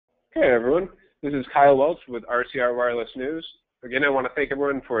Hey everyone, this is Kyle Welch with RCR Wireless News. Again, I want to thank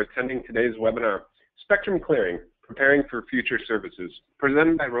everyone for attending today's webinar, Spectrum Clearing, Preparing for Future Services,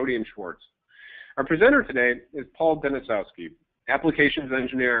 presented by Rohde Schwarz. Our presenter today is Paul Denisowski, Applications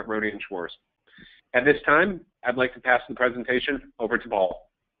Engineer at Rohde Schwarz. At this time, I'd like to pass the presentation over to Paul.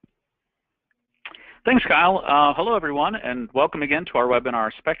 Thanks, Kyle. Hello, everyone, and welcome again to our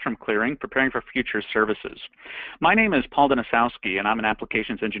webinar, Spectrum Clearing, Preparing for Future Services. My name is Paul Denisowski, and I'm an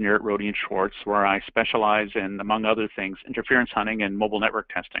applications engineer at Rohde Schwarz, where I specialize in, among other things, interference hunting and mobile network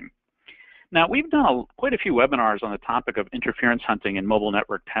testing. Now, we've done quite a few webinars on the topic of interference hunting and mobile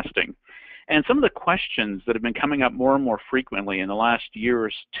network testing, and some of the questions that have been coming up more and more frequently in the last year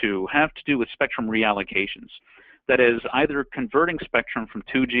or two have to do with spectrum reallocations. That is, either converting spectrum from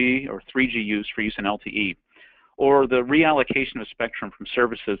 2G or 3G use for use in LTE, or the reallocation of spectrum from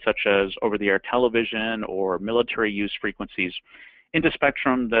services such as over-the-air television or military use frequencies into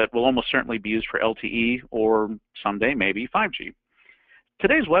spectrum that will almost certainly be used for LTE or someday maybe 5G.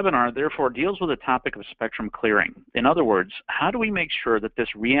 Today's webinar, therefore, deals with the topic of spectrum clearing. In other words, how do we make sure that this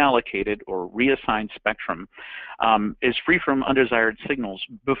reallocated or reassigned spectrum is free from undesired signals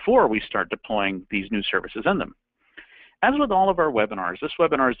before we start deploying these new services in them? As with all of our webinars, this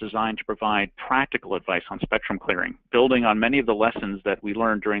webinar is designed to provide practical advice on spectrum clearing, building on many of the lessons that we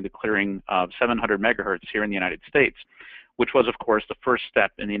learned during the clearing of 700 megahertz here in the United States, which was, of course, the first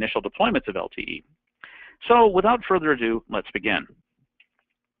step in the initial deployments of LTE. So, without further ado, let's begin.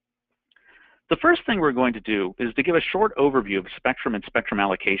 The first thing we're going to do is to give a short overview of spectrum and spectrum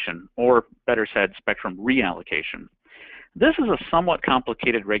allocation, or better said, spectrum reallocation. This is a somewhat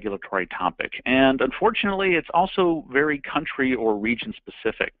complicated regulatory topic, and unfortunately, it's also very country or region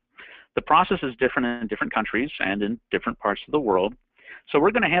specific. The process is different in different countries and in different parts of the world, so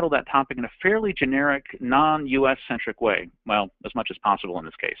we're going to handle that topic in a fairly generic, non-US centric way, well, as much as possible in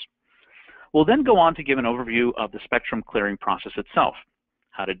this case. We'll then go on to give an overview of the spectrum clearing process itself,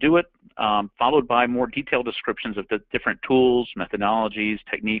 how to do it, followed by more detailed descriptions of the different tools, methodologies,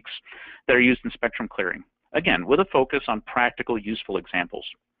 techniques that are used in spectrum clearing. Again, with a focus on practical, useful examples.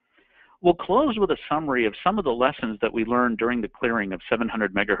 We'll close with a summary of some of the lessons that we learned during the clearing of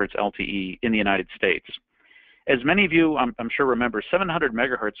 700 megahertz LTE in the United States. As many of you, I'm sure, remember, 700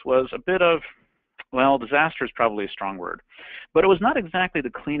 megahertz was a bit of, well, disaster is probably a strong word, but it was not exactly the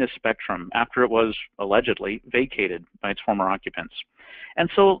cleanest spectrum after it was allegedly vacated by its former occupants. And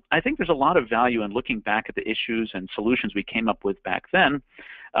so I think there's a lot of value in looking back at the issues and solutions we came up with back then,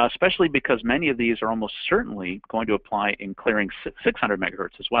 especially because many of these are almost certainly going to apply in clearing 600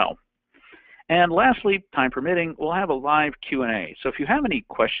 megahertz as well. And lastly, time permitting, we'll have a live Q&A. So if you have any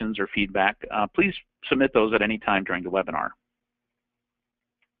questions or feedback, please submit those at any time during the webinar.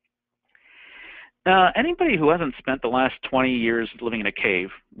 Anybody who hasn't spent the last 20 years living in a cave,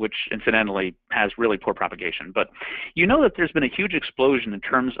 which incidentally has really poor propagation, but you know that there's been a huge explosion in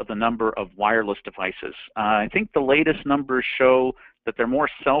terms of the number of wireless devices. I think the latest numbers show that there are more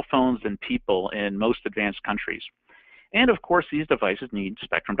cell phones than people in most advanced countries. And of course, these devices need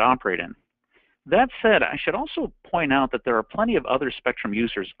spectrum to operate in. That said, I should also point out that there are plenty of other spectrum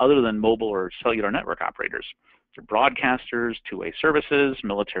users other than mobile or cellular network operators. They're broadcasters, two-way services,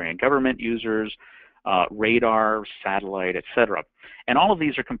 military and government users, radar, satellite, etc. And all of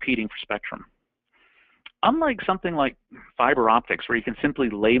these are competing for spectrum. Unlike something like fiber optics, where you can simply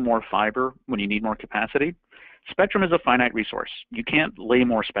lay more fiber when you need more capacity, spectrum is a finite resource. You can't lay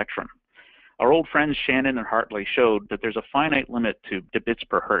more spectrum. Our old friends Shannon and Hartley showed that there's a finite limit to bits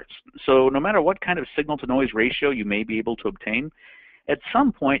per hertz. So no matter what kind of signal-to-noise ratio you may be able to obtain, at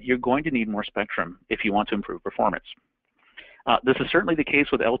some point you're going to need more spectrum if you want to improve performance. This is certainly the case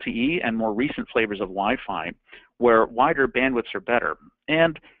with LTE and more recent flavors of Wi-Fi, where wider bandwidths are better.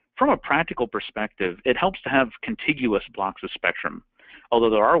 And from a practical perspective, it helps to have contiguous blocks of spectrum, although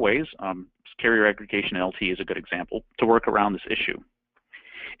there are ways, carrier aggregation LTE is a good example, to work around this issue.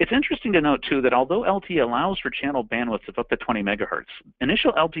 It's interesting to note, too, that although LTE allows for channel bandwidths of up to 20 megahertz,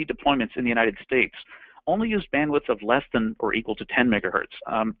 initial LTE deployments in the United States only used bandwidths of less than or equal to 10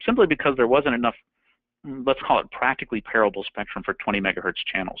 megahertz, simply because there wasn't enough, let's call it practically parable spectrum for 20 megahertz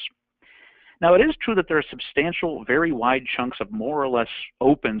channels. Now, it is true that there are substantial, very wide chunks of more or less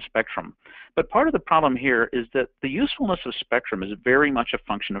open spectrum, but part of the problem here is that the usefulness of spectrum is very much a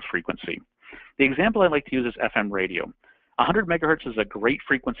function of frequency. The example I like to use is FM radio. 100 megahertz is a great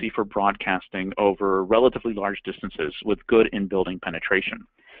frequency for broadcasting over relatively large distances with good in-building penetration.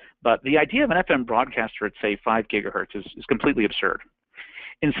 But the idea of an FM broadcaster at, say, 5 gigahertz is completely absurd.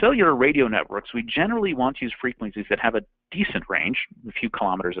 In cellular radio networks, we generally want to use frequencies that have a decent range, a few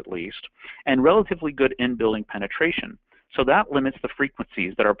kilometers at least, and relatively good in-building penetration, So that limits the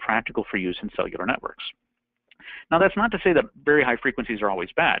frequencies that are practical for use in cellular networks. Now, that's not to say that very high frequencies are always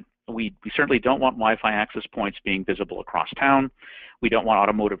bad. We certainly don't want Wi-Fi access points being visible across town. We don't want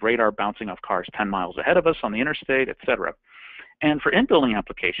automotive radar bouncing off cars 10 miles ahead of us on the interstate, etc. And for in-building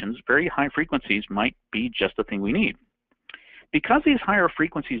applications, very high frequencies might be just the thing we need. Because these higher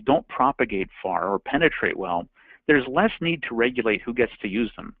frequencies don't propagate far or penetrate well, there's less need to regulate who gets to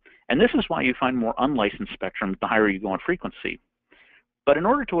use them. And this is why you find more unlicensed spectrum the higher you go in frequency. But in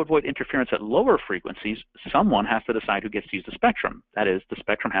order to avoid interference at lower frequencies, someone has to decide who gets to use the spectrum. That is, the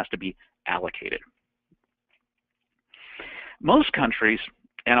spectrum has to be allocated. Most countries,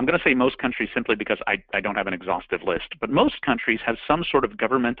 and I'm going to say most countries simply because I don't have an exhaustive list, but most countries have some sort of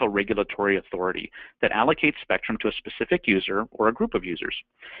governmental regulatory authority that allocates spectrum to a specific user or a group of users.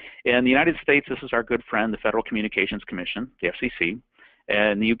 In the United States, this is our good friend, the Federal Communications Commission, the FCC.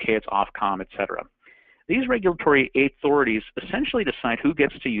 In the UK, it's Ofcom, etc. These regulatory authorities essentially decide who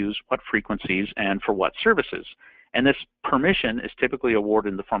gets to use what frequencies and for what services. And this permission is typically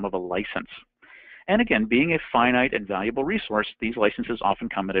awarded in the form of a license. And again, being a finite and valuable resource, these licenses often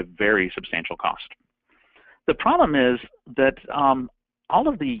come at a very substantial cost. The problem is that all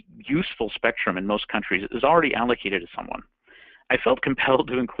of the useful spectrum in most countries is already allocated to someone. I felt compelled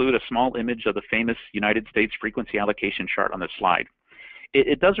to include a small image of the famous United States frequency allocation chart on this slide.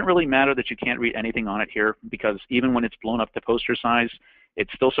 It doesn't really matter that you can't read anything on it here, because even when it's blown up to poster size,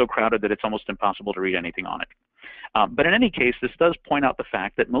 it's still so crowded that it's almost impossible to read anything on it. But in any case, this does point out the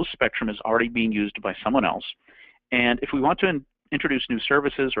fact that most spectrum is already being used by someone else. And if we want to introduce new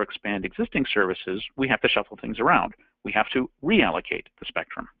services or expand existing services, we have to shuffle things around. We have to reallocate the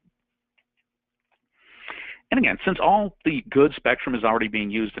spectrum. And again, since all the good spectrum is already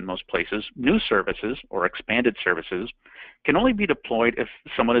being used in most places, new services or expanded services can only be deployed if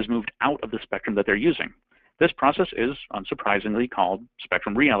someone has moved out of the spectrum that they're using. This process is, unsurprisingly, called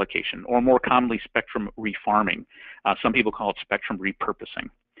spectrum reallocation, or more commonly spectrum refarming. Some people call it spectrum repurposing.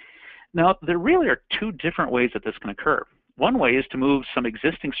 Now, there really are two different ways that this can occur. One way is to move some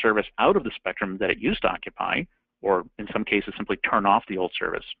existing service out of the spectrum that it used to occupy, or in some cases simply turn off the old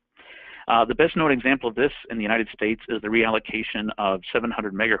service. The best known example of this in the United States is the reallocation of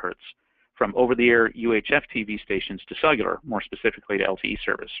 700 megahertz from over-the-air UHF TV stations to cellular, more specifically to LTE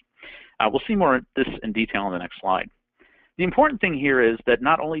service. We'll see more of this in detail on the next slide. The important thing here is that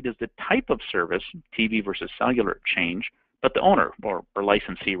not only does the type of service, TV versus cellular, change, but the owner, or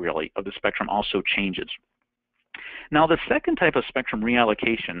licensee really, of the spectrum also changes. Now, the second type of spectrum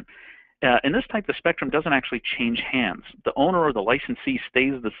reallocation, in this type, the spectrum doesn't actually change hands. The owner or the licensee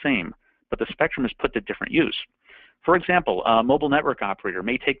stays the same, but the spectrum is put to different use. For example, a mobile network operator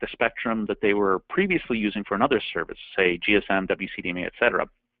may take the spectrum that they were previously using for another service, say GSM, WCDMA, etc.,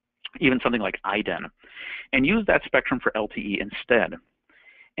 even something like IDEN, and use that spectrum for LTE instead.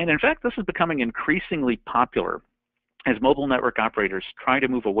 And in fact, this is becoming increasingly popular as mobile network operators try to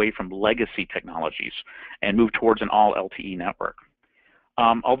move away from legacy technologies and move towards an all LTE network.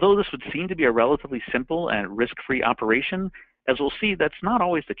 Although this would seem to be a relatively simple and risk-free operation, as we'll see, that's not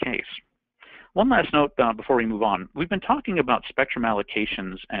always the case. One last note before we move on. We've been talking about spectrum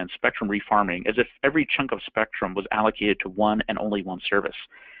allocations and spectrum refarming as if every chunk of spectrum was allocated to one and only one service.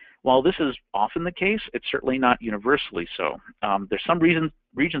 While this is often the case, it's certainly not universally so. There's some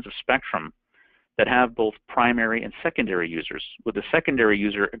regions of spectrum that have both primary and secondary users, with the secondary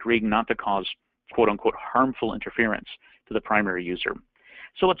user agreeing not to cause quote-unquote harmful interference to the primary user.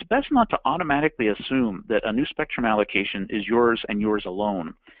 So it's best not to automatically assume that a new spectrum allocation is yours and yours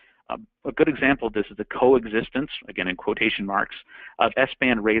alone. A good example of this is the coexistence, again in quotation marks, of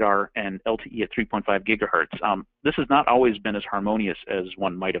S-band radar and LTE at 3.5 gigahertz. This has not always been as harmonious as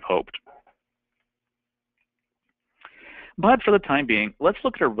one might have hoped. But for the time being, let's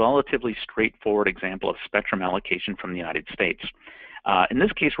look at a relatively straightforward example of spectrum allocation from the United States. In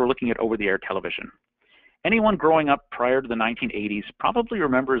this case, we're looking at over-the-air television. Anyone growing up prior to the 1980s probably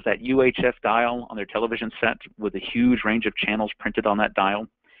remembers that UHF dial on their television set with a huge range of channels printed on that dial.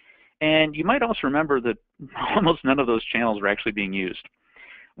 And you might also remember that almost none of those channels were actually being used.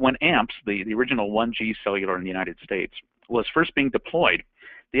 When AMPS, the original 1G cellular in the United States, was first being deployed,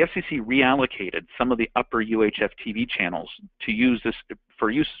 the FCC reallocated some of the upper UHF TV channels to use this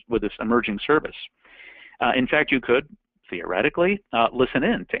for use with this emerging service. In fact, you could, theoretically, listen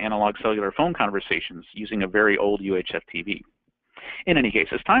in to analog cellular phone conversations using a very old UHF TV. In any case,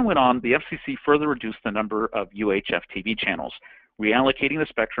 as time went on, the FCC further reduced the number of UHF TV channels, reallocating the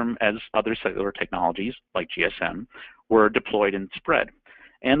spectrum as other cellular technologies, like GSM, were deployed and spread.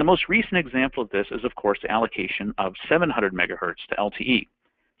 And the most recent example of this is, of course, the allocation of 700 megahertz to LTE.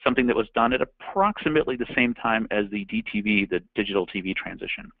 something that was done at approximately the same time as the DTV, the digital TV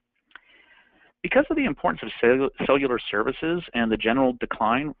transition. Because of the importance of cellular services and the general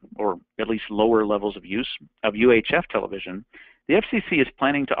decline, or at least lower levels of use, of UHF television, the FCC is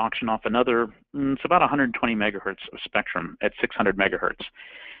planning to auction off another, it's about 120 megahertz of spectrum at 600 megahertz.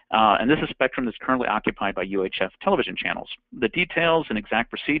 And this is spectrum that's currently occupied by UHF television channels. The details and exact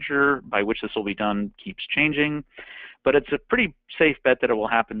procedure by which this will be done keeps changing, but it's a pretty safe bet that it will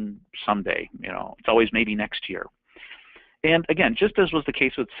happen someday. It's always maybe next year. And again, just as was the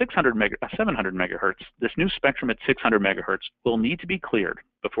case with 700 megahertz, this new spectrum at 600 megahertz will need to be cleared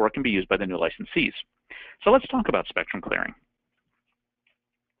before it can be used by the new licensees. So let's talk about spectrum clearing.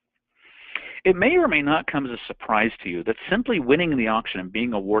 It may or may not come as a surprise to you that simply winning the auction and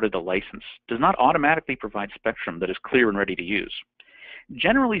being awarded a license does not automatically provide spectrum that is clear and ready to use.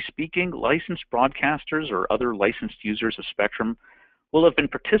 Generally speaking, licensed broadcasters or other licensed users of spectrum will have been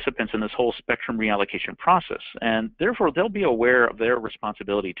participants in this whole spectrum reallocation process, and therefore they'll be aware of their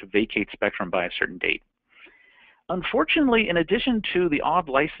responsibility to vacate spectrum by a certain date. Unfortunately, in addition to the odd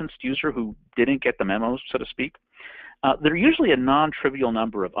licensed user who didn't get the memo, so to speak, there are usually a non-trivial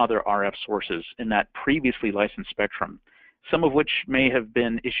number of other RF sources in that previously licensed spectrum, some of which may have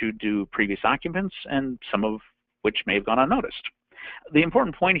been issued to previous occupants and some of which may have gone unnoticed. The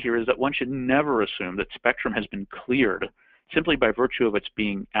important point here is that one should never assume that spectrum has been cleared simply by virtue of its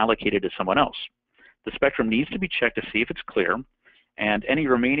being allocated to someone else. The spectrum needs to be checked to see if it's clear, and any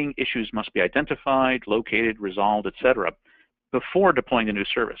remaining issues must be identified, located, resolved, etc., before deploying the new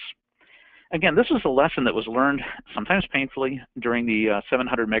service. Again, this is a lesson that was learned, sometimes painfully, during the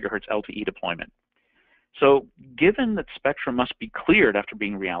 700 megahertz LTE deployment. So given that spectrum must be cleared after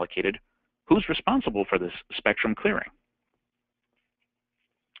being reallocated, who's responsible for this spectrum clearing?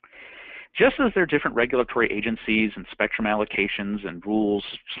 Just as there are different regulatory agencies and spectrum allocations and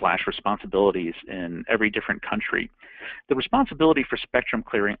rules/responsibilities in every different country, the responsibility for spectrum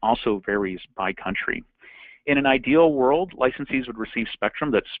clearing also varies by country. In an ideal world, licensees would receive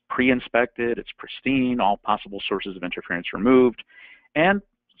spectrum that's pre-inspected, it's pristine, all possible sources of interference removed, and,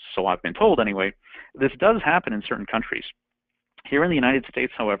 so I've been told anyway, this does happen in certain countries. Here in the United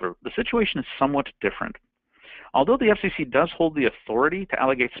States, however, the situation is somewhat different. Although the FCC does hold the authority to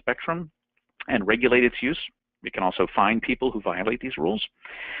allocate spectrum and regulate its use, it can also fine people who violate these rules,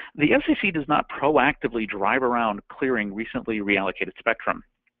 the FCC does not proactively drive around clearing recently reallocated spectrum.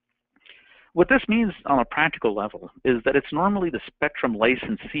 What this means on a practical level is that it's normally the spectrum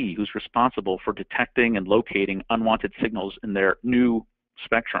licensee who's responsible for detecting and locating unwanted signals in their new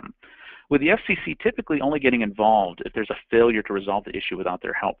spectrum, with the FCC typically only getting involved if there's a failure to resolve the issue without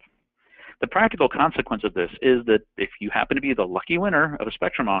their help. The practical consequence of this is that if you happen to be the lucky winner of a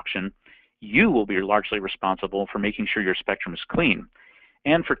spectrum auction, you will be largely responsible for making sure your spectrum is clean,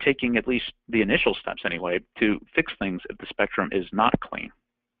 and for taking at least the initial steps anyway to fix things if the spectrum is not clean.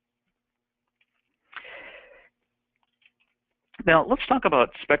 Now, let's talk about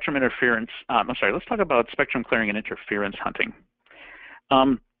spectrum interference. Let's talk about spectrum clearing and interference hunting.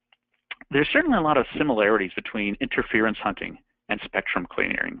 There's certainly a lot of similarities between interference hunting and spectrum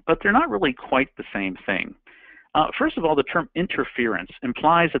clearing, but they're not really quite the same thing. First of all, the term interference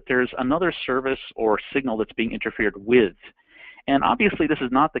implies that there's another service or signal that's being interfered with. And obviously, this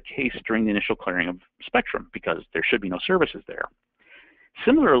is not the case during the initial clearing of spectrum because there should be no services there.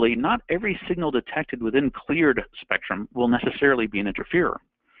 Similarly, not every signal detected within cleared spectrum will necessarily be an interferer.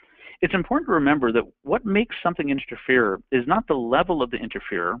 It's important to remember that what makes something interfere is not the level of the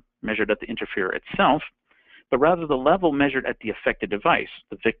interferer, measured at the interferer itself, but rather the level measured at the affected device,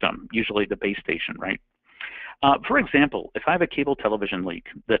 the victim, usually the base station, right? For example, if I have a cable television leak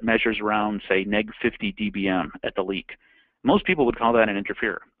that measures around, say, -50 dBm at the leak, most people would call that an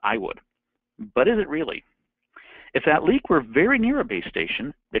interferer. I would. But is it really? If that leak were very near a base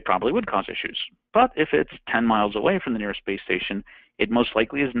station, it probably would cause issues. But if it's 10 miles away from the nearest base station, it most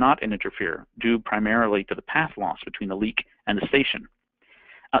likely is not an interferer, due primarily to the path loss between the leak and the station.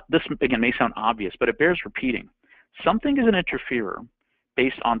 This, again, may sound obvious, but it bears repeating. Something is an interferer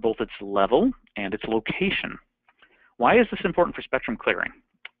based on both its level and its location. Why is this important for spectrum clearing?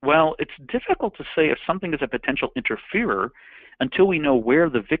 Well, it's difficult to say if something is a potential interferer until we know where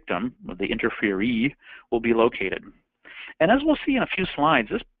the victim, or the interferee, will be located. And as we'll see in a few slides,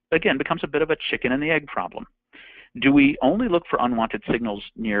 this again becomes a bit of a chicken and the egg problem. Do we only look for unwanted signals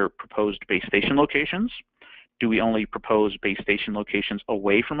near proposed base station locations? Do we only propose base station locations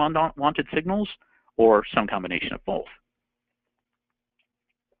away from unwanted signals, or some combination of both?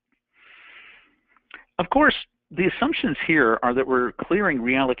 Of course, the assumptions here are that we're clearing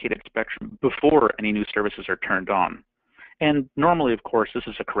reallocated spectrum before any new services are turned on. And normally, of course, this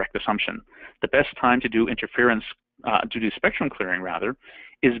is a correct assumption. The best time to do spectrum clearing rather,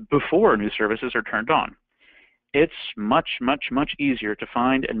 is before new services are turned on. It's much, much, much easier to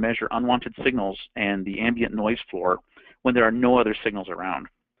find and measure unwanted signals and the ambient noise floor when there are no other signals around.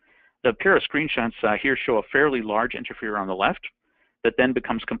 The pair of screenshots here show a fairly large interferer on the left that then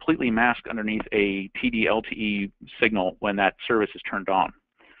becomes completely masked underneath a TD LTE signal when that service is turned on.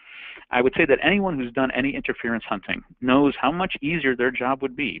 I would say that anyone who's done any interference hunting knows how much easier their job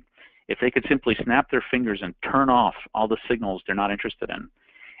would be if they could simply snap their fingers and turn off all the signals they're not interested in.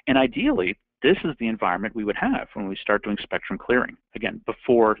 And ideally, this is the environment we would have when we start doing spectrum clearing, again,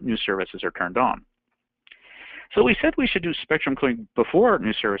 before new services are turned on. So we said we should do spectrum clearing before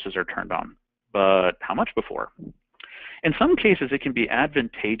new services are turned on, but how much before? In some cases, it can be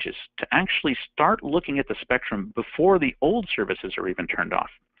advantageous to actually start looking at the spectrum before the old services are even turned off.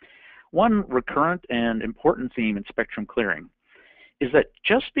 One recurrent and important theme in spectrum clearing is that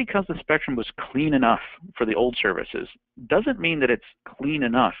just because the spectrum was clean enough for the old services doesn't mean that it's clean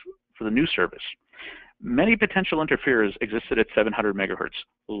enough for the new service. Many potential interferers existed at 700 megahertz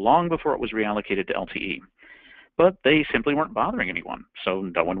long before it was reallocated to LTE, but they simply weren't bothering anyone, so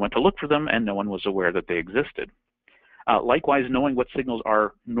no one went to look for them and no one was aware that they existed. Likewise, knowing what signals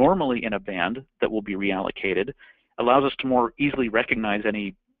are normally in a band that will be reallocated allows us to more easily recognize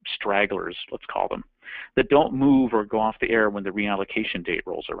any stragglers, let's call them, that don't move or go off the air when the reallocation date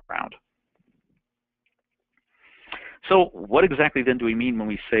rolls around. So what exactly then do we mean when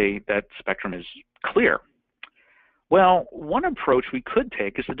we say that spectrum is clear? Well, one approach we could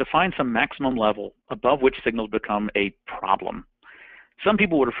take is to define some maximum level above which signals become a problem. Some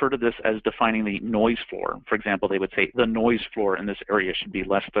people would refer to this as defining the noise floor. For example, they would say the noise floor in this area should be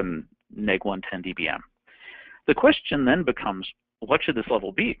less than neg 110 dBm. The question then becomes, what should this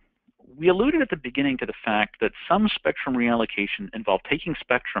level be? We alluded at the beginning to the fact that some spectrum reallocation involved taking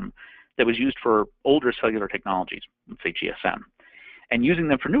spectrum that was used for older cellular technologies, let's say GSM, and using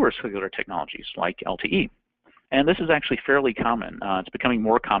them for newer cellular technologies like LTE. And this is actually fairly common. It's becoming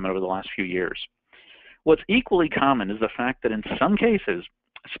more common over the last few years. What's equally common is the fact that in some cases,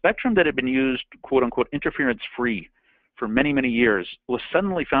 spectrum that had been used, quote unquote, interference-free for many, many years was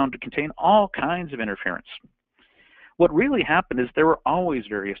suddenly found to contain all kinds of interference. What really happened is there were always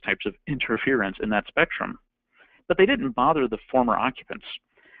various types of interference in that spectrum, but they didn't bother the former occupants.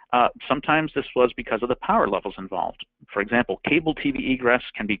 Sometimes this was because of the power levels involved. For example, cable TV egress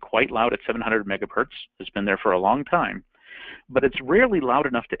can be quite loud at 700 megahertz. It's been there for a long time, but it's rarely loud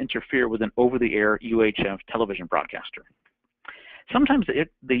enough to interfere with an over-the-air UHF television broadcaster. Sometimes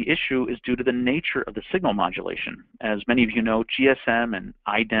the issue is due to the nature of the signal modulation. As many of you know, GSM and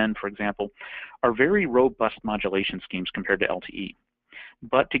IDEN, for example, are very robust modulation schemes compared to LTE.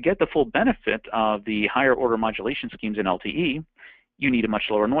 But to get the full benefit of the higher order modulation schemes in LTE, you need a much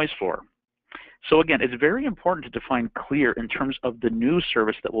lower noise floor. So again, it's very important to define clear in terms of the new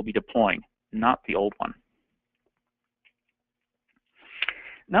service that we'll be deploying, not the old one.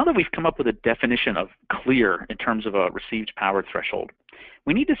 Now that we've come up with a definition of clear in terms of a received power threshold,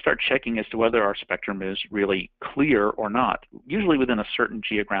 we need to start checking as to whether our spectrum is really clear or not, usually within a certain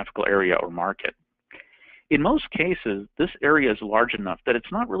geographical area or market. In most cases, this area is large enough that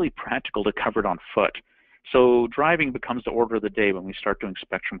it's not really practical to cover it on foot. So driving becomes the order of the day when we start doing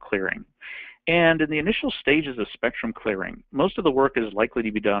spectrum clearing. And in the initial stages of spectrum clearing, most of the work is likely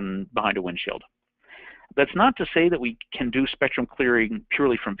to be done behind a windshield. That's not to say that we can do spectrum clearing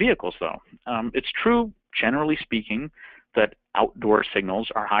purely from vehicles, though. It's true, generally speaking, that outdoor signals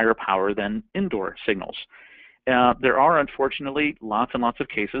are higher power than indoor signals. There are, unfortunately, lots and lots of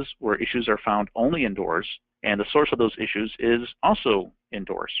cases where issues are found only indoors, and the source of those issues is also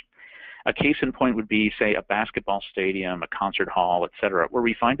indoors. A case in point would be, say, a basketball stadium, a concert hall, etc., where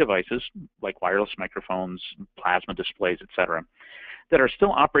we find devices like wireless microphones, plasma displays, etc., that are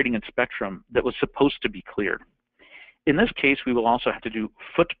still operating in spectrum that was supposed to be cleared. In this case, we will also have to do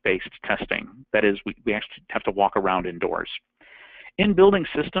foot-based testing. That is, we actually have to walk around indoors. In-building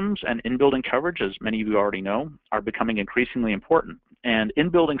systems and in-building coverage, as many of you already know, are becoming increasingly important, and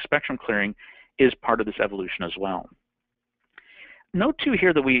in-building spectrum clearing is part of this evolution as well. Note too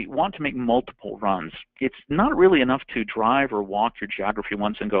here that we want to make multiple runs. It's not really enough to drive or walk your geography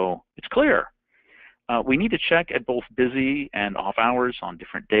once and go, it's clear. We need to check at both busy and off hours on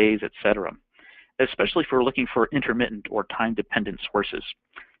different days, etc., especially if we're looking for intermittent or time-dependent sources.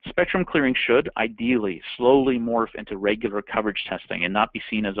 Spectrum clearing should, ideally, slowly morph into regular coverage testing and not be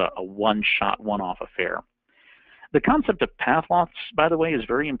seen as a one-shot, one-off affair. The concept of path loss, by the way, is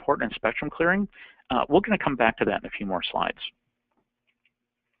very important in spectrum clearing. We're going to come back to that in a few more slides.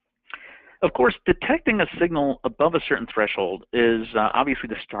 Of course, detecting a signal above a certain threshold is obviously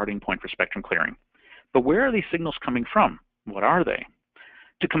the starting point for spectrum clearing. But where are these signals coming from? What are they?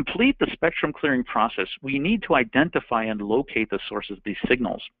 To complete the spectrum clearing process, we need to identify and locate the sources of these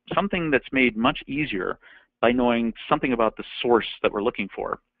signals, something that's made much easier by knowing something about the source that we're looking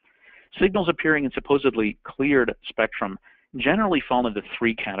for. Signals appearing in supposedly cleared spectrum generally fall into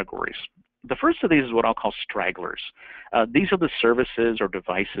three categories. The first of these is what I'll call stragglers. These are the services or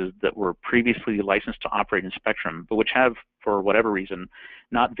devices that were previously licensed to operate in spectrum, but which have, for whatever reason,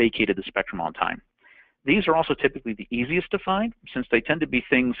 not vacated the spectrum on time. These are also typically the easiest to find, since they tend to be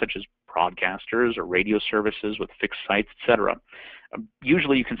things such as broadcasters or radio services with fixed sites, etc.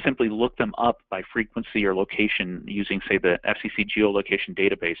 Usually you can simply look them up by frequency or location using, say, the FCC geolocation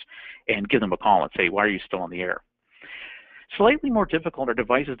database and give them a call and say, why are you still on the air? Slightly more difficult are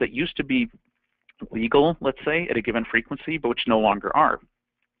devices that used to be legal, let's say, at a given frequency, but which no longer are.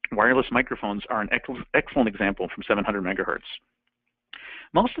 Wireless microphones are an excellent example from 700 megahertz.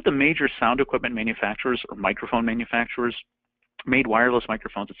 Most of the major sound equipment manufacturers or microphone manufacturers made wireless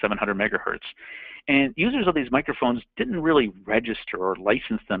microphones at 700 megahertz. And users of these microphones didn't really register or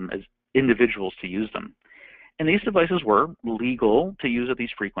license them as individuals to use them. And these devices were legal to use at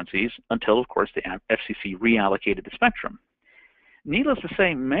these frequencies until, of course, the FCC reallocated the spectrum. Needless to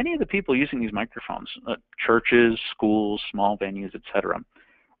say, many of the people using these microphones, churches, schools, small venues, etc.,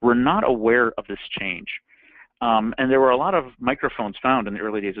 were not aware of this change. And there were a lot of microphones found in the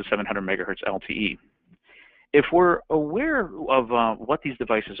early days of 700 megahertz LTE. If we're aware of what these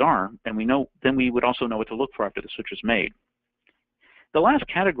devices are, and we know, then we would also know what to look for after the switch is made. The last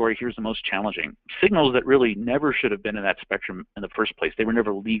category here is the most challenging. Signals that really never should have been in that spectrum in the first place. They were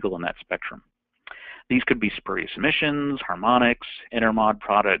never legal in that spectrum. These could be spurious emissions, harmonics, intermod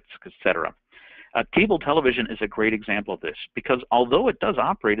products, etc. Cable television is a great example of this because although it does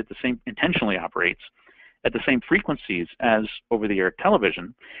operate at the same, intentionally operates at the same frequencies as over-the-air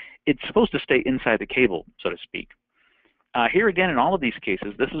television, it's supposed to stay inside the cable, so to speak. Here again, in all of these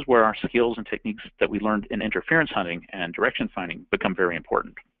cases, this is where our skills and techniques that we learned in interference hunting and direction finding become very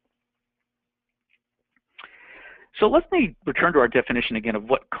important. So let me return to our definition again of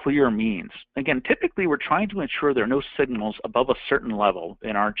what clear means. Again, typically we're trying to ensure there are no signals above a certain level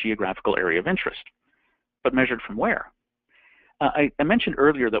in our geographical area of interest. But measured from where? I mentioned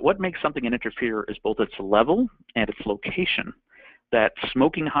earlier that what makes something an interferer is both its level and its location. That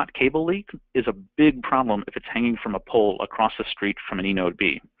smoking hot cable leak is a big problem if it's hanging from a pole across the street from an E-node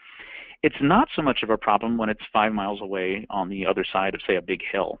B. It's not so much of a problem when it's 5 miles away on the other side of, say, a big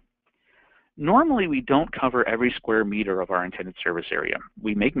hill. Normally, we don't cover every square meter of our intended service area.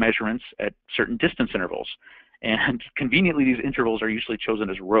 We make measurements at certain distance intervals, and conveniently, these intervals are usually chosen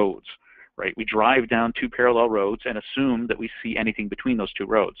as roads, right? We drive down 2 parallel roads and assume that we see anything between those 2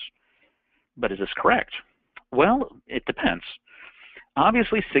 roads. But is this correct? Well, it depends.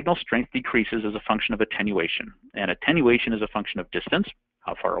 Obviously, signal strength decreases as a function of attenuation, and attenuation is a function of distance.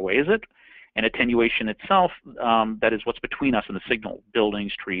 How far away is it? And attenuation itself, that is what's between us and the signal,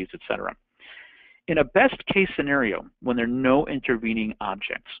 buildings, trees, etc. In a best-case scenario, when there are no intervening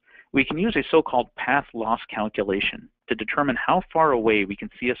objects, we can use a so-called path loss calculation to determine how far away we can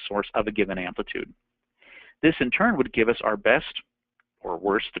see a source of a given amplitude. This, in turn, would give us our best, or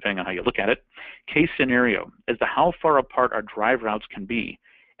worst, depending on how you look at it, case scenario as to how far apart our drive routes can be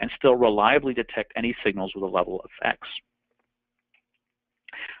and still reliably detect any signals with a level of X.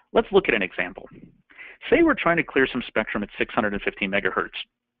 Let's look at an example. Say we're trying to clear some spectrum at 615 megahertz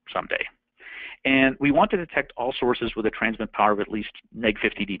someday, and we want to detect all sources with a transmit power of at least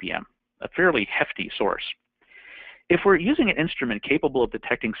 -50 dBm, a fairly hefty source. If we're using an instrument capable of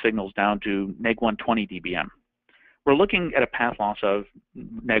detecting signals down to -120 dBm, we're looking at a path loss of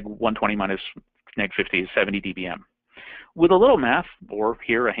 -120 minus -50 is 70 dBm. With a little math, or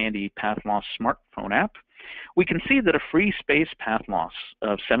here a handy path loss smartphone app, we can see that a free space path loss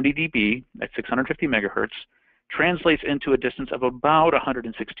of 70 dB at 650 megahertz translates into a distance of about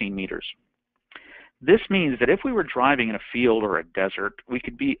 116 meters. This means that if we were driving in a field or a desert, we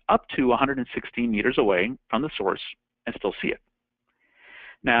could be up to 116 meters away from the source and still see it.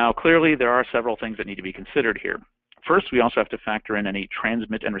 Now, clearly, there are several things that need to be considered here. First, we also have to factor in any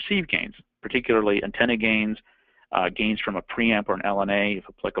transmit and receive gains, particularly antenna gains, gains from a preamp or an LNA, if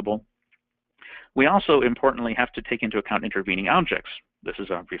applicable. We also, importantly, have to take into account intervening objects. This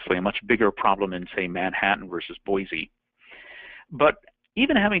is obviously a much bigger problem in, say, Manhattan versus Boise. But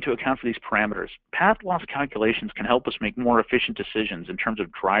even having to account for these parameters, path loss calculations can help us make more efficient decisions in terms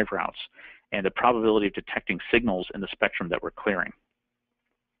of drive routes and the probability of detecting signals in the spectrum that we're clearing.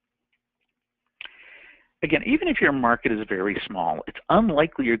 Again, even if your market is very small, it's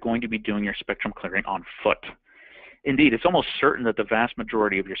unlikely you're going to be doing your spectrum clearing on foot. Indeed, it's almost certain that the vast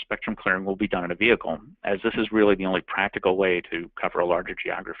majority of your spectrum clearing will be done in a vehicle, as this is really the only practical way to cover a larger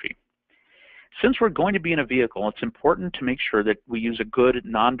geography. Since we're going to be in a vehicle, it's important to make sure that we use a good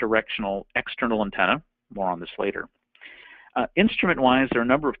non-directional external antenna. More on this later. Instrument-wise, there are a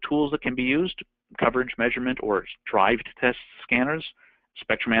number of tools that can be used: coverage measurement or drive test scanners,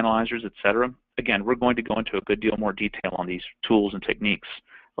 spectrum analyzers, etc. Again, we're going to go into a good deal more detail on these tools and techniques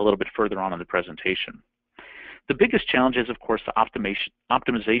a little bit further on in the presentation. The biggest challenge is, of course, the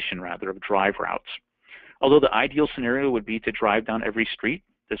optimization of drive routes. Although the ideal scenario would be to drive down every street,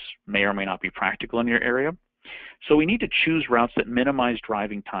 this may or may not be practical in your area. So we need to choose routes that minimize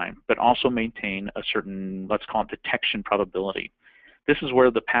driving time, but also maintain a certain, let's call it, detection probability. This is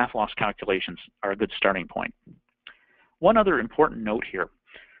where the path loss calculations are a good starting point. One other important note here.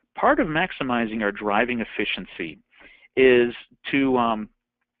 Part of maximizing our driving efficiency is to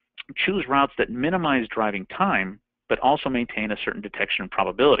choose routes that minimize driving time, but also maintain a certain detection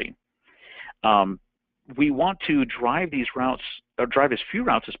probability. We want to drive these routes, or drive as few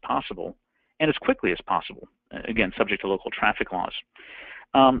routes as possible, and as quickly as possible, again, subject to local traffic laws.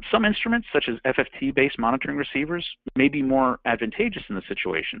 Some instruments, such as FFT-based monitoring receivers, may be more advantageous in this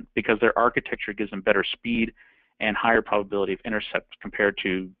situation because their architecture gives them better speed and higher probability of intercept compared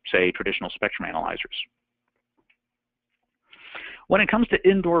to, say, traditional spectrum analyzers. When it comes to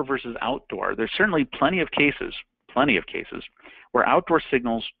indoor versus outdoor, there's certainly plenty of cases where outdoor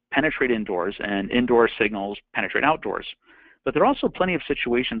signals penetrate indoors and indoor signals penetrate outdoors. But there are also plenty of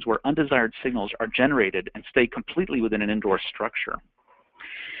situations where undesired signals are generated and stay completely within an indoor structure.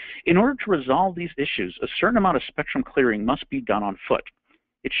 In order to resolve these issues, a certain amount of spectrum clearing must be done on foot.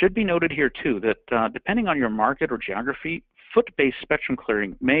 It should be noted here, too, that depending on your market or geography, foot-based spectrum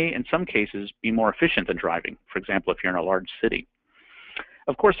clearing may, in some cases, be more efficient than driving, for example, if you're in a large city.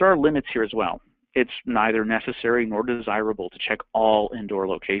 Of course, there are limits here as well. It's neither necessary nor desirable to check all indoor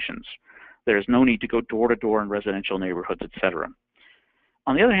locations. There's no need to go door-to-door in residential neighborhoods, etc.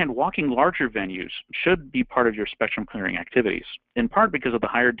 On the other hand, walking larger venues should be part of your spectrum clearing activities, in part because of the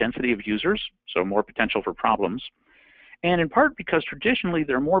higher density of users, so more potential for problems, and in part because traditionally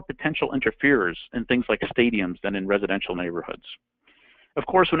there are more potential interferers in things like stadiums than in residential neighborhoods. Of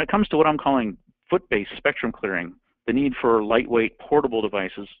course, when it comes to what I'm calling foot-based spectrum clearing, the need for lightweight, portable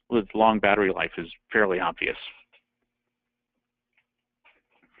devices with long battery life is fairly obvious.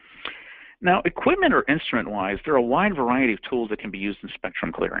 Now, equipment or instrument-wise, there are a wide variety of tools that can be used in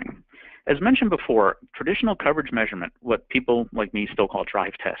spectrum clearing. As mentioned before, traditional coverage measurement, what people like me still call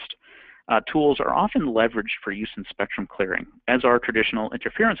drive test, tools are often leveraged for use in spectrum clearing, as are traditional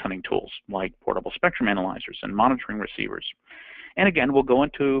interference hunting tools like portable spectrum analyzers and monitoring receivers. And again, we'll go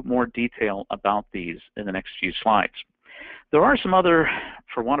into more detail about these in the next few slides. There are some other,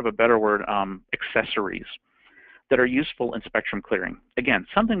 for want of a better word, accessories that are useful in spectrum clearing. Again,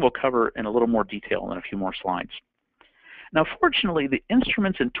 something we'll cover in a little more detail in a few more slides. Now, fortunately, the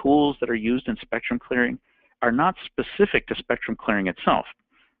instruments and tools that are used in spectrum clearing are not specific to spectrum clearing itself.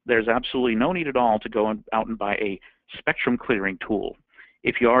 There's absolutely no need at all to go out and buy a spectrum clearing tool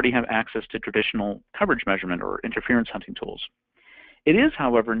if you already have access to traditional coverage measurement or interference hunting tools. It is,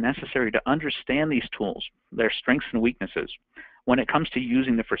 however, necessary to understand these tools, their strengths and weaknesses, when it comes to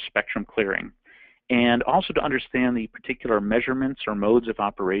using them for spectrum clearing, and also to understand the particular measurements or modes of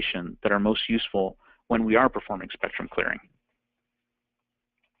operation that are most useful when we are performing spectrum clearing.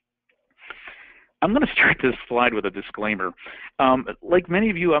 I'm going to start this slide with a disclaimer. Like many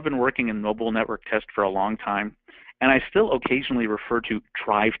of you, I've been working in mobile network test for a long time, and I still occasionally refer to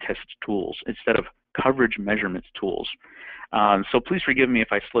drive test tools instead of coverage measurements tools. So please forgive me if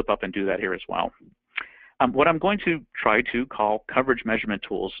I slip up and do that here as well. What I'm going to try to call coverage measurement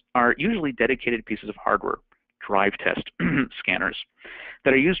tools are usually dedicated pieces of hardware, drive test scanners,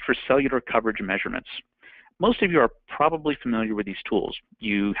 that are used for cellular coverage measurements. Most of you are probably familiar with these tools.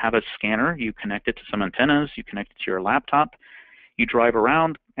 You have a scanner, you connect it to some antennas, you connect it to your laptop, you drive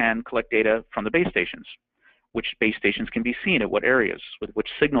around and collect data from the base stations. Which base stations can be seen at what areas, with which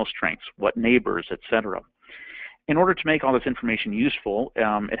signal strengths, what neighbors, etc. In order to make all this information useful,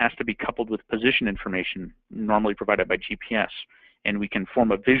 it has to be coupled with position information normally provided by GPS, and we can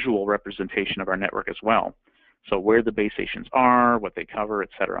form a visual representation of our network as well. So where the base stations are, what they cover,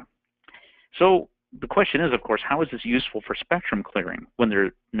 etc. So the question is, of course, how is this useful for spectrum clearing when there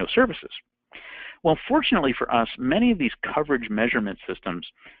are no services? Well, fortunately for us, many of these coverage measurement systems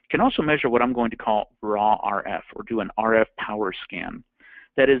can also measure what I'm going to call raw RF, or do an RF power scan.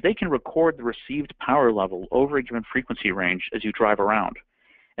 That is, they can record the received power level over a given frequency range as you drive around.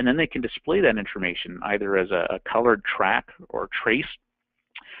 and then they can display that information either as a colored track or trace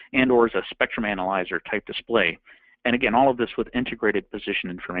and or as a spectrum analyzer type display. And again, all of this with integrated position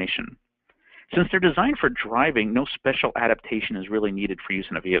information. Since they're designed for driving, no special adaptation is really needed for use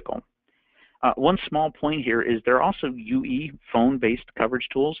in a vehicle. One small point here is there are also UE phone-based coverage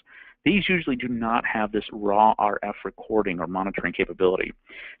tools. These usually do not have this raw RF recording or monitoring capability.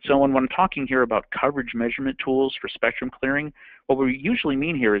 So when I'm talking here about coverage measurement tools for spectrum clearing, what we usually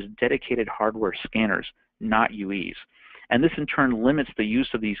mean here is dedicated hardware scanners, not UEs. And this in turn limits the use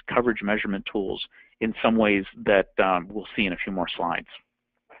of these coverage measurement tools in some ways that we'll see in a few more slides.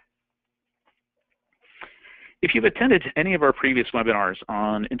 If you've attended any of our previous webinars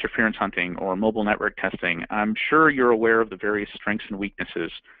on interference hunting or mobile network testing, I'm sure you're aware of the various strengths and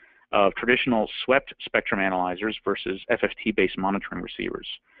weaknesses of traditional swept spectrum analyzers versus FFT-based monitoring receivers.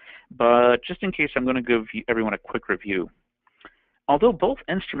 But just in case, I'm going to give everyone a quick review. Although both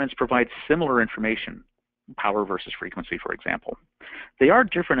instruments provide similar information, power versus frequency, for example, they are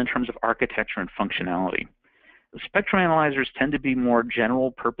different in terms of architecture and functionality. Spectrum analyzers tend to be more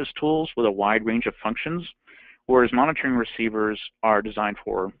general purpose tools with a wide range of functions, whereas monitoring receivers are designed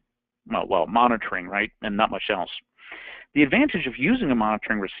for, well, monitoring, right, and not much else. The advantage of using a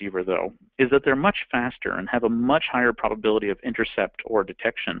monitoring receiver, though, is that they're much faster and have a much higher probability of intercept or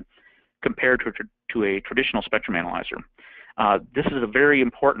detection compared to a traditional spectrum analyzer. This is a very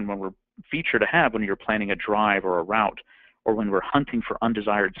important feature to have when you're planning a drive or a route, or when we're hunting for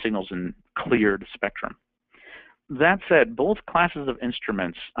undesired signals in cleared spectrum. That said, both classes of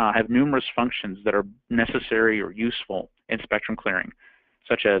instruments have numerous functions that are necessary or useful in spectrum clearing,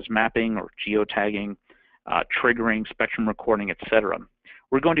 such as mapping or geotagging, triggering, spectrum recording, etc.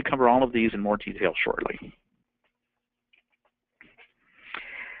 We're going to cover all of these in more detail shortly.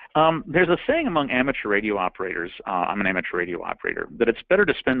 There's a saying among amateur radio operators, I'm an amateur radio operator, that it's better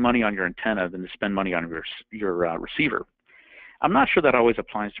to spend money on your antenna than to spend money on your receiver. I'm not sure that always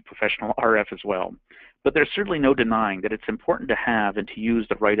applies to professional RF as well, but there's certainly no denying that it's important to have and to use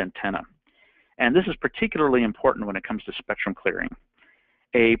the right antenna. And this is particularly important when it comes to spectrum clearing.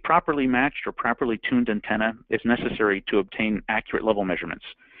 A properly matched or properly tuned antenna is necessary to obtain accurate level measurements.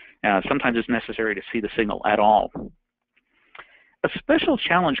 Sometimes it's necessary to see the signal at all. A special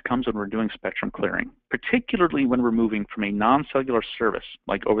challenge comes when we're doing spectrum clearing, particularly when we're moving from a non-cellular service,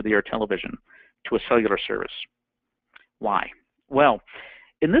 like over-the-air television, to a cellular service. Why? Well,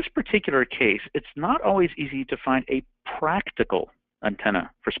 in this particular case, it's not always easy to find a practical antenna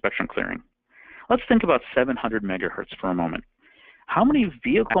for spectrum clearing. Let's think about 700 megahertz for a moment. How many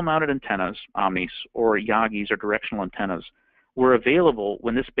vehicle-mounted antennas, omnis, or Yagis, or directional antennas, were available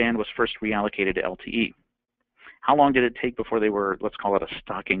when this band was first reallocated to LTE? How long did it take before they were, let's call it, a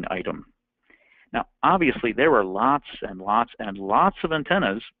stocking item? Now, obviously, there were lots and lots and lots of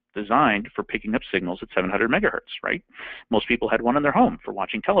antennas designed for picking up signals at 700 megahertz, right? Most people had one in their home for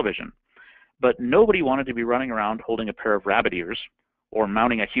watching television. But nobody wanted to be running around holding a pair of rabbit ears or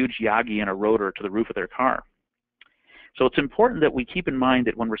mounting a huge Yagi and a rotor to the roof of their car. So it's important that we keep in mind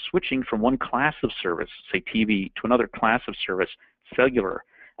that when we're switching from one class of service, say TV, to another class of service, cellular,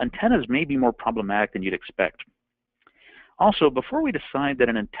 antennas may be more problematic than you'd expect. Also, before we decide that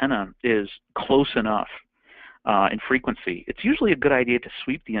an antenna is close enough in frequency, it's usually a good idea to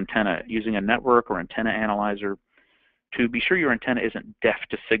sweep the antenna using a network or antenna analyzer to be sure your antenna isn't deaf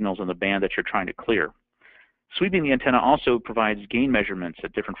to signals in the band that you're trying to clear. Sweeping the antenna also provides gain measurements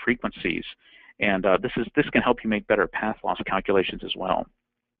at different frequencies, and this can help you make better path loss calculations as well.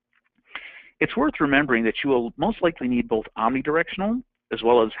 It's worth remembering that you will most likely need both omnidirectional as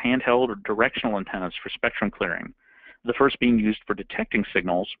well as handheld or directional antennas for spectrum clearing. The first being used for detecting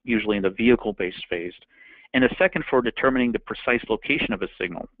signals, usually in the vehicle-based phase, and the second for determining the precise location of a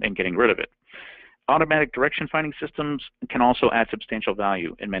signal and getting rid of it. Automatic direction finding systems can also add substantial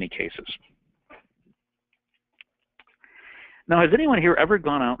value in many cases. Now, has anyone here ever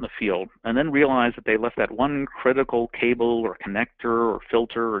gone out in the field and then realized that they left that one critical cable or connector or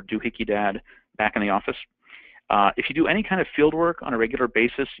filter or doohickey dad back in the office? If you do any kind of field work on a regular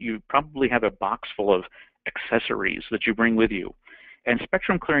basis, you probably have a box full of accessories that you bring with you. And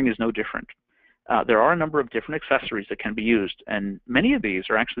spectrum clearing is no different. There are a number of different accessories that can be used, and many of these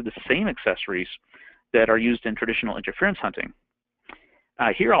are actually the same accessories that are used in traditional interference hunting.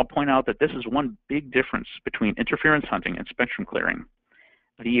 Here I'll point out that this is one big difference between interference hunting and spectrum clearing.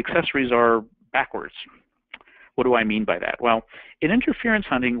 The accessories are backwards. What do I mean by that? Well, in interference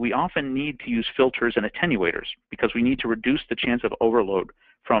hunting, we often need to use filters and attenuators because we need to reduce the chance of overload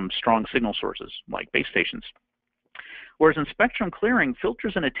from strong signal sources like base stations. Whereas in spectrum clearing,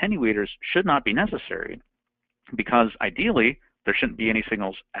 filters and attenuators should not be necessary because ideally, there shouldn't be any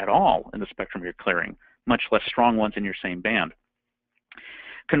signals at all in the spectrum you're clearing, much less strong ones in your same band.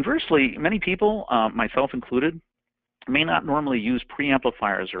 Conversely, many people, myself included, may not normally use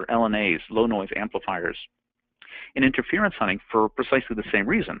preamplifiers or LNAs, low noise amplifiers, in interference hunting for precisely the same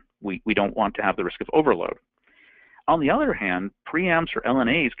reason. We don't want to have the risk of overload. On the other hand, preamps or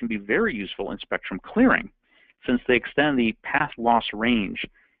LNAs can be very useful in spectrum clearing, since they extend the path loss range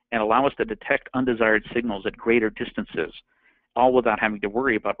and allow us to detect undesired signals at greater distances, all without having to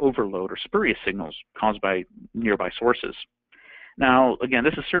worry about overload or spurious signals caused by nearby sources. Now, again,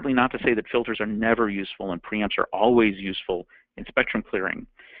 this is certainly not to say that filters are never useful and preamps are always useful in spectrum clearing,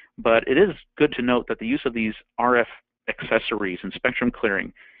 but it is good to note that the use of these RF accessories in spectrum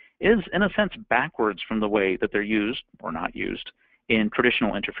clearing is, in a sense, backwards from the way that they're used, or not used, in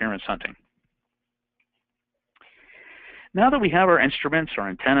traditional interference hunting. Now that we have our instruments, our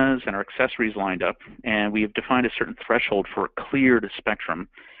antennas, and our accessories lined up, and we have defined a certain threshold for a cleared spectrum,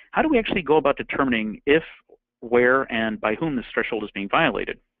 how do we actually go about determining if, where, and by whom this threshold is being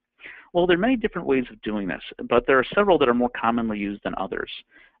violated? Well, there are many different ways of doing this, but there are several that are more commonly used than others.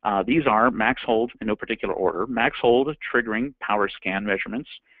 These are max hold in no particular order, max hold, triggering, power scan measurements,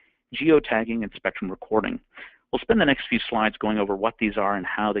 geotagging, and spectrum recording. We'll spend the next few slides going over what these are and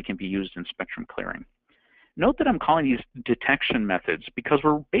how they can be used in spectrum clearing. Note that I'm calling these detection methods because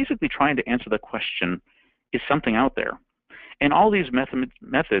we're basically trying to answer the question, is something out there? And all these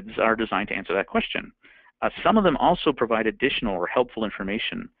methods are designed to answer that question. Some of them also provide additional or helpful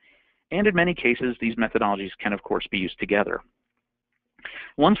information. And in many cases, these methodologies can, of course, be used together.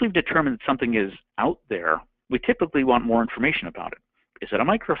 Once we've determined that something is out there, we typically want more information about it. Is it a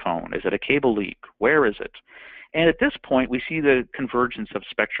microphone? Is it a cable leak? Where is it? And at this point, we see the convergence of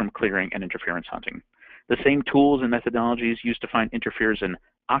spectrum clearing and interference hunting. The same tools and methodologies used to find interferers in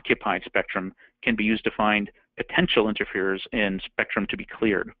occupied spectrum can be used to find potential interferers in spectrum to be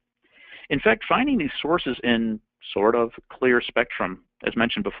cleared. In fact, finding these sources in sort of clear spectrum, as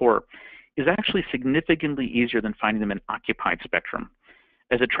mentioned before, is actually significantly easier than finding them in occupied spectrum.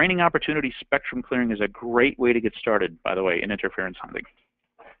 As a training opportunity, spectrum clearing is a great way to get started, by the way, in interference hunting.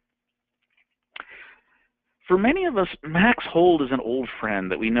 For many of us, max hold is an old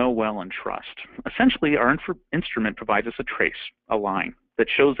friend that we know well and trust. Essentially, our instrument provides us a trace, a line, that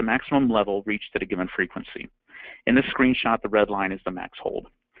shows the maximum level reached at a given frequency. In this screenshot, the red line is the max hold.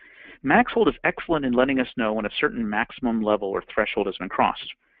 Max hold is excellent in letting us know when a certain maximum level or threshold has been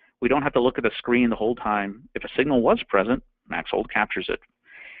crossed. We don't have to look at the screen the whole time. If a signal was present, max hold captures it.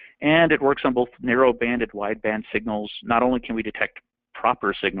 And it works on both narrow-band and wide-band signals. Not only can we detect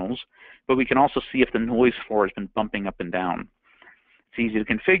proper signals, but we can also see if the noise floor has been bumping up and down. It's easy to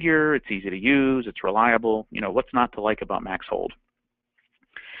configure, it's easy to use, it's reliable. You know, what's not to like about max hold?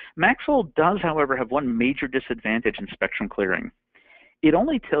 Max hold does, however, have one major disadvantage in spectrum clearing. It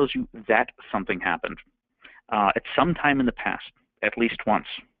only tells you that something happened at some time in the past, at least once.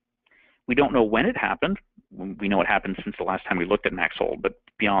 We don't know when it happened. We know it happened since the last time we looked at max hold, but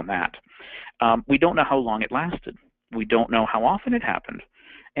beyond that, we don't know how long it lasted. We don't know how often it happened.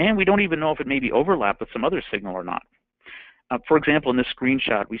 And we don't even know if it maybe overlapped with some other signal or not. For example, in this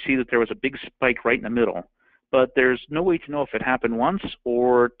screenshot, we see that there was a big spike right in the middle, but there's no way to know if it happened once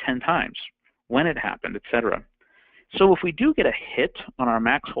or 10 times, when it happened, etc. So if we do get a hit on our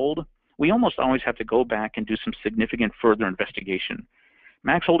max hold, we almost always have to go back and do some significant further investigation.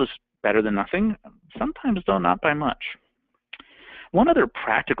 Max hold is better than nothing, sometimes though not by much. One other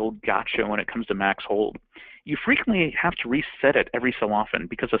practical gotcha when it comes to max hold, you frequently have to reset it every so often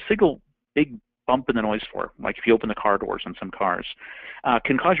because a single big bump in the noise floor, like if you open the car doors on some cars,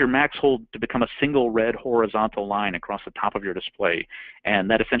 can cause your max hold to become a single red horizontal line across the top of your display, and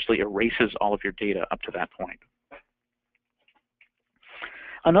that essentially erases all of your data up to that point.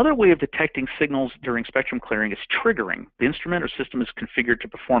 Another way of detecting signals during spectrum clearing is triggering. The instrument or system is configured to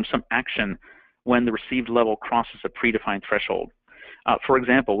perform some action when the received level crosses a predefined threshold. For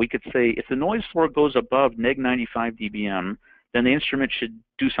example, we could say if the noise floor goes above neg 95 dBm, then the instrument should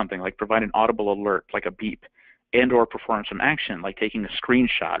do something like provide an audible alert, like a beep, and or perform some action, like taking a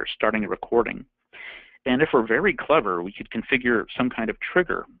screenshot or starting a recording. And if we're very clever, we could configure some kind of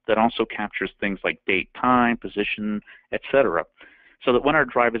trigger that also captures things like date, time, position, etc., so that when our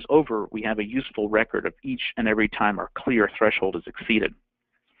drive is over, we have a useful record of each and every time our clear threshold is exceeded.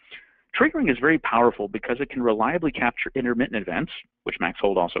 Triggering is very powerful because it can reliably capture intermittent events, which max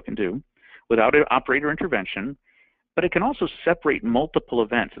hold also can do, without operator intervention, but it can also separate multiple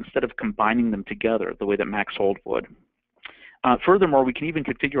events instead of combining them together the way that max hold would. Furthermore, we can even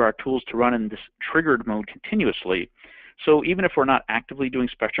configure our tools to run in this triggered mode continuously, So even if we're not actively doing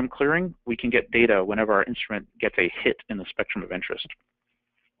spectrum clearing, we can get data whenever our instrument gets a hit in the spectrum of interest.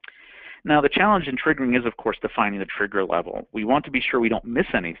 Now, the challenge in triggering is, of course, defining the trigger level. We want to be sure we don't miss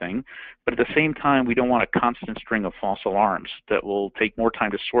anything, but at the same time, we don't want a constant string of false alarms that will take more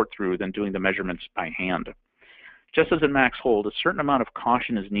time to sort through than doing the measurements by hand. Just as in max hold, a certain amount of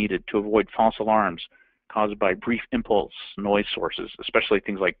caution is needed to avoid false alarms caused by brief impulse noise sources, especially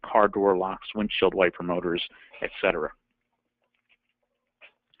things like car door locks, windshield wiper motors, etc.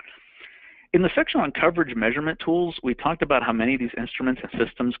 In the section on coverage measurement tools, we talked about how many of these instruments and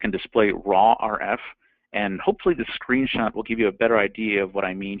systems can display raw RF, and hopefully this screenshot will give you a better idea of what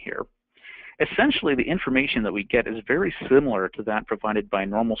I mean here. Essentially, the information that we get is very similar to that provided by a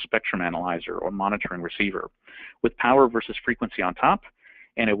normal spectrum analyzer or monitoring receiver, with power versus frequency on top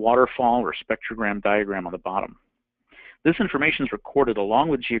and a waterfall or spectrogram diagram on the bottom. This information is recorded along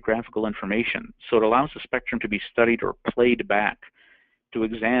with geographical information, so it allows the spectrum to be studied or played back to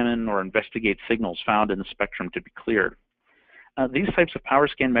examine or investigate signals found in the spectrum to be cleared. These types of power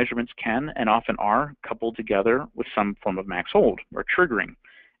scan measurements can and often are coupled together with some form of max hold or triggering,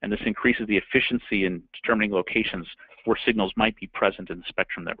 and this increases the efficiency in determining locations where signals might be present in the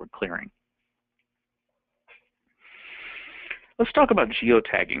spectrum that we're clearing. Let's talk about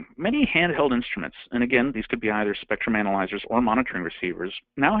geotagging. Many handheld instruments, and again, these could be either spectrum analyzers or monitoring receivers,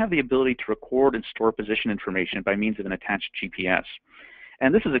 now have the ability to record and store position information by means of an attached GPS.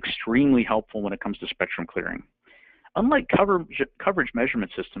 And this is extremely helpful when it comes to spectrum clearing. Unlike coverage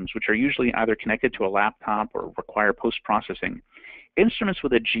measurement systems, which are usually either connected to a laptop or require post-processing, instruments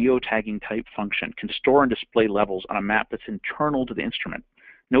with a geotagging type function can store and display levels on a map that's internal to the instrument.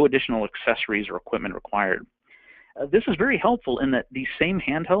 No additional accessories or equipment required. This is very helpful in that these same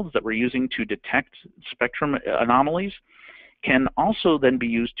handhelds that we're using to detect spectrum anomalies can also then be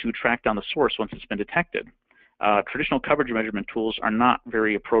used to track down the source once it's been detected. Traditional coverage measurement tools are not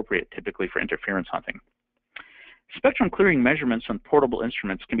very appropriate typically for interference hunting. Spectrum clearing measurements on portable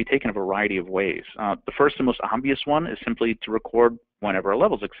instruments can be taken a variety of ways. The first and most obvious one is simply to record whenever a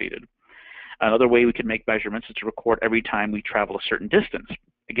level is exceeded. Another way we could make measurements is to record every time we travel a certain distance.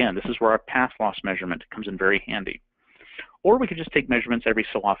 Again, this is where our path loss measurement comes in very handy. Or we could just take measurements every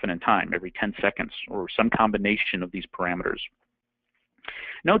so often in time, every 10 seconds, or some combination of these parameters.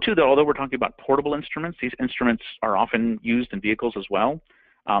 Note too that although we're talking about portable instruments, these instruments are often used in vehicles as well.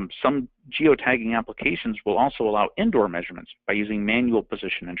 Some geotagging applications will also allow indoor measurements by using manual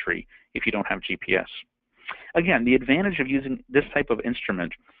position entry if you don't have GPS. Again, the advantage of using this type of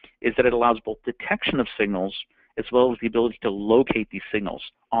instrument is that it allows both detection of signals as well as the ability to locate these signals,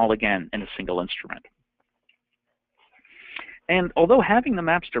 all again in a single instrument. And although having the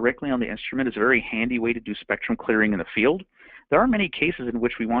maps directly on the instrument is a very handy way to do spectrum clearing in the field, there are many cases in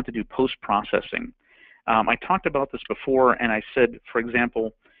which we want to do post-processing. I talked about this before, and I said, for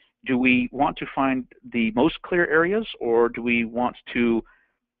example, do we want to find the most clear areas, or do we want to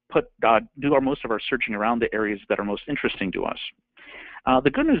do most of our searching around the areas that are most interesting to us?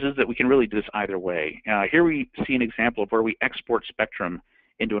 The good news is that we can really do this either way. Here we see an example of where we export spectrum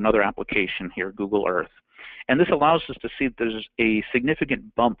into another application here, Google Earth. And this allows us to see that there's a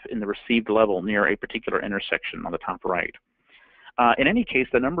significant bump in the received level near a particular intersection on the top right. In any case,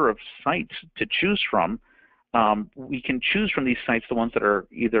 the number of sites to choose from, we can choose from these sites the ones that are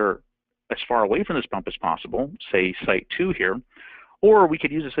either as far away from this bump as possible, say site 2 here, or we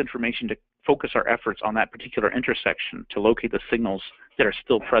could use this information to focus our efforts on that particular intersection to locate the signals that are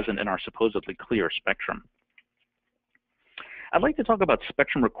still present in our supposedly clear spectrum. I'd like to talk about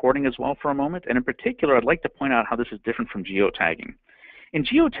spectrum recording as well for a moment, and in particular, I'd like to point out how this is different from geotagging. In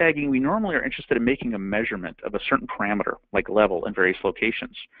geotagging, we normally are interested in making a measurement of a certain parameter, like level, in various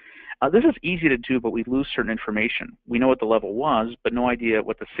locations. This is easy to do, but we lose certain information. We know what the level was, but no idea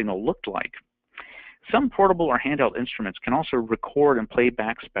what the signal looked like. Some portable or handheld instruments can also record and play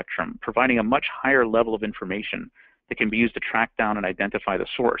back spectrum, providing a much higher level of information that can be used to track down and identify the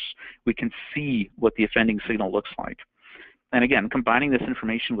source. We can see what the offending signal looks like. And again, combining this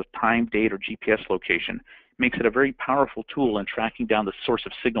information with time, date, or GPS location makes it a very powerful tool in tracking down the source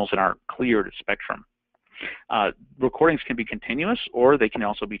of signals in our cleared spectrum. Recordings can be continuous, or they can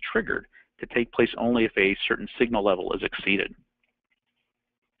also be triggered to take place only if a certain signal level is exceeded.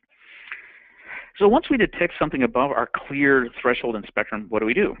 So once we detect something above our clear threshold in spectrum, what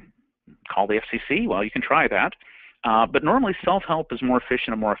do? Call the FCC? Well, you can try that. But normally self-help is more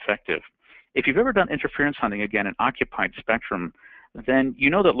efficient and more effective. If you've ever done interference hunting, again, in occupied spectrum, then you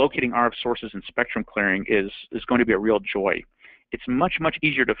know that locating RF sources in spectrum clearing is going to be a real joy. It's much, much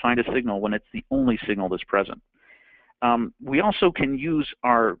easier to find a signal when it's the only signal that's present. We also can use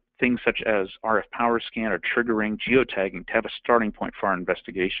our things such as RF power scan or triggering, geotagging to have a starting point for our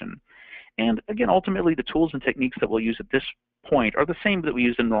investigation. And again, ultimately, the tools and techniques that we'll use at this point are the same that we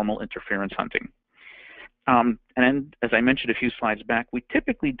use in normal interference hunting. And as I mentioned a few slides back, we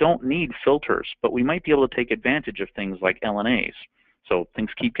typically don't need filters, but we might be able to take advantage of things like LNAs. So things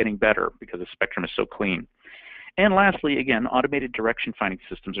keep getting better because the spectrum is so clean. And lastly, again, automated direction finding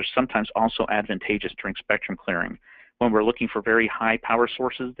systems are sometimes also advantageous during spectrum clearing when we're looking for very high power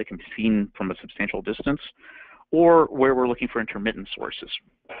sources that can be seen from a substantial distance, or where we're looking for intermittent sources.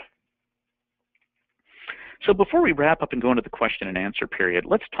 So before we wrap up and go into the question and answer period,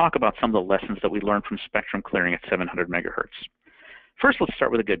 let's talk about some of the lessons that we learned from spectrum clearing at 700 megahertz. First, let's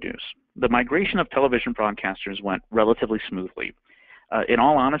start with the good news. The migration of television broadcasters went relatively smoothly. In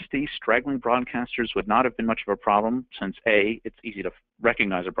all honesty, straggling broadcasters would not have been much of a problem since A, it's easy to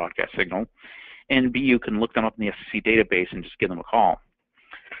recognize a broadcast signal, and B, you can look them up in the FCC database and just give them a call.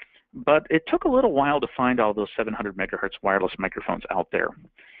 But it took a little while to find all those 700 megahertz wireless microphones out there.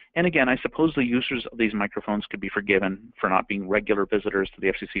 And again, I suppose the users of these microphones could be forgiven for not being regular visitors to the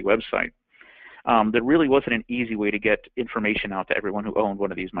FCC website. There really wasn't an easy way to get information out to everyone who owned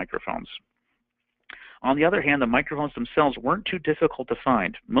one of these microphones. On the other hand, the microphones themselves weren't too difficult to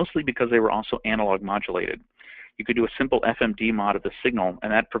find, mostly because they were also analog modulated. You could do a simple FMD mod of the signal,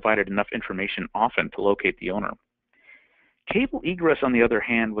 and that provided enough information often to locate the owner. Cable egress, on the other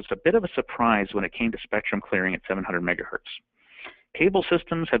hand, was a bit of a surprise when it came to spectrum clearing at 700 megahertz. Cable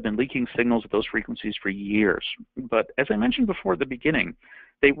systems have been leaking signals at those frequencies for years, but as I mentioned before at the beginning,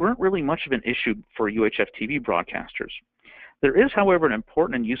 they weren't really much of an issue for UHF TV broadcasters. There is, however, an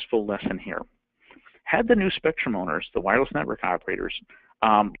important and useful lesson here. Had the new spectrum owners, the wireless network operators,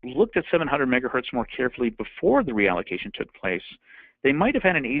 looked at 700 megahertz more carefully before the reallocation took place, they might have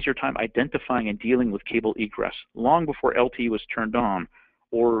had an easier time identifying and dealing with cable egress long before LTE was turned on,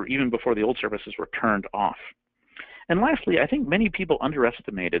 or even before the old services were turned off. And lastly, I think many people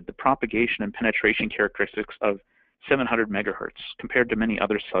underestimated the propagation and penetration characteristics of 700 megahertz compared to many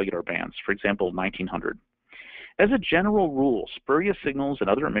other cellular bands, for example, 1900. As a general rule, spurious signals and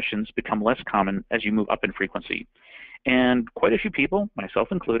other emissions become less common as you move up in frequency. And quite a few people, myself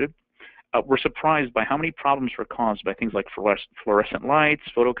included, were surprised by how many problems were caused by things like fluorescent lights,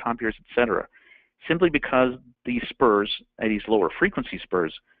 photocopiers, etc., simply because these spurs, these lower frequency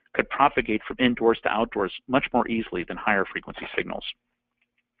spurs, could propagate from indoors to outdoors much more easily than higher frequency signals.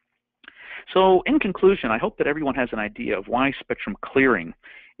 So in conclusion, I hope that everyone has an idea of why spectrum clearing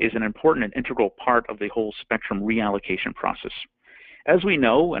is an important and integral part of the whole spectrum reallocation process. As we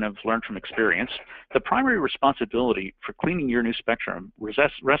know and have learned from experience, the primary responsibility for cleaning your new spectrum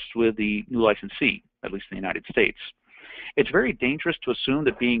rests with the new licensee, at least in the United States. It's very dangerous to assume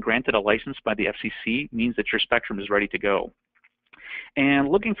that being granted a license by the FCC means that your spectrum is ready to go. And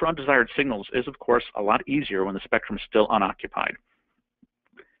looking for undesired signals is, of course, a lot easier when the spectrum is still unoccupied.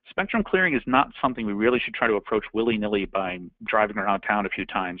 Spectrum clearing is not something we really should try to approach willy-nilly by driving around town a few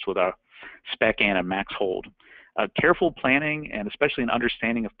times with a spec and a max hold. Careful planning and especially an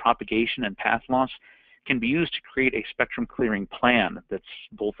understanding of propagation and path loss can be used to create a spectrum clearing plan that's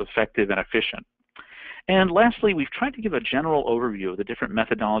both effective and efficient. And lastly, we've tried to give a general overview of the different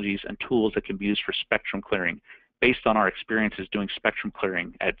methodologies and tools that can be used for spectrum clearing based on our experiences doing spectrum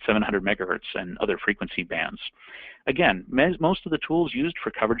clearing at 700 megahertz and other frequency bands. Again, most of the tools used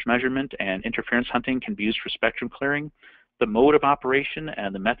for coverage measurement and interference hunting can be used for spectrum clearing. The mode of operation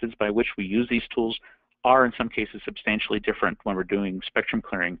and the methods by which we use these tools are in some cases substantially different when we're doing spectrum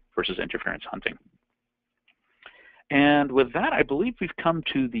clearing versus interference hunting. And with that, I believe we've come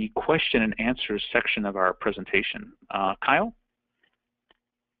to the question and answers section of our presentation. Kyle?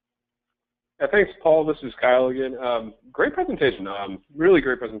 Thanks, Paul. This is Kyle again. Great presentation. Really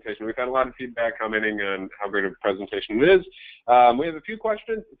great presentation. We've had a lot of feedback commenting on how great a presentation it is. We have a few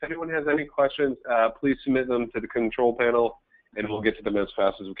questions. If anyone has any questions, please submit them to the control panel, and we'll get to them as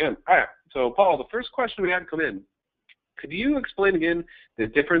fast as we can. All right. So, Paul, the first question we had come in. Could you explain again the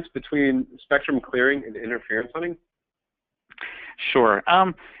difference between spectrum clearing and interference hunting? Sure.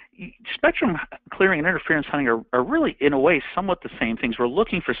 Spectrum clearing and interference hunting are really, in a way, somewhat the same things. We're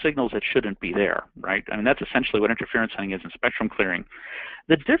looking for signals that shouldn't be there, right? I mean, that's essentially what interference hunting is in spectrum clearing.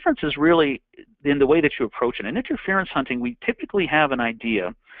 The difference is really in the way that you approach it. In interference hunting, we typically have an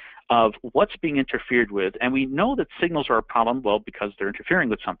idea of what's being interfered with, and we know that signals are a problem, well, because they're interfering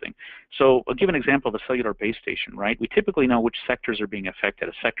with something. So I'll give an example of a cellular base station, right? We typically know which sectors are being affected.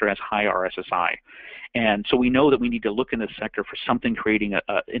 A sector has high RSSI. And so we know that we need to look in this sector for something creating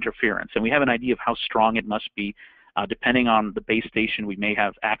interference. And we have an idea of how strong it must be Depending on the base station, we may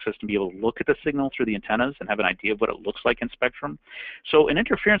have access to be able to look at the signal through the antennas and have an idea of what it looks like in spectrum. So in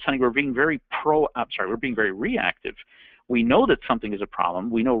interference hunting, we're being very reactive. We know that something is a problem,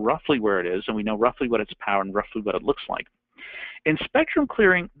 we know roughly where it is, and we know roughly what its power and roughly what it looks like. In spectrum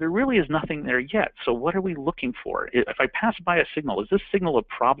clearing, there really is nothing there yet. So what are we looking for? If I pass by a signal, is this signal a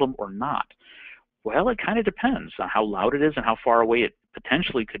problem or not? Well, it kind of depends on how loud it is and how far away it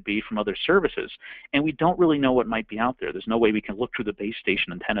potentially could be from other services. And we don't really know what might be out there. There's no way we can look through the base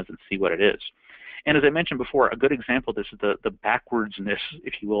station antennas and see what it is. And as I mentioned before, a good example of this is the backwardsness,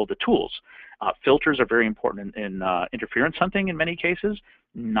 if you will, of the tools. Filters are very important in interference hunting in many cases,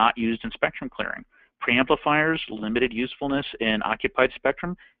 not used in spectrum clearing. Preamplifiers, limited usefulness in occupied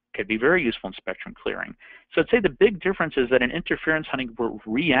spectrum, could be very useful in spectrum clearing. So I'd say the big difference is that in interference hunting, we're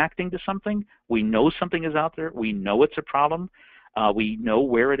reacting to something. We know something is out there. We know it's a problem. We know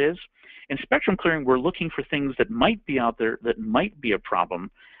where it is. In spectrum clearing, we're looking for things that might be out there that might be a problem.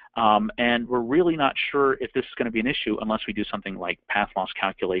 And we're really not sure if this is going to be an issue unless we do something like path loss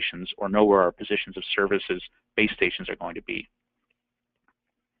calculations or know where our positions of services base stations are going to be.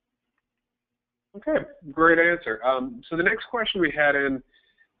 Okay, great answer. So the next question we had in,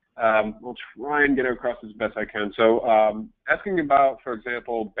 we'll try and get it across as best I can. So asking about, for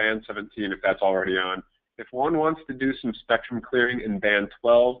example, band 17, if that's already on. If one wants to do some spectrum clearing in band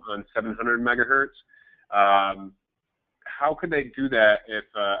 12 on 700 megahertz, how could they do that if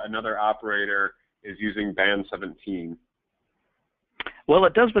another operator is using band 17? Well,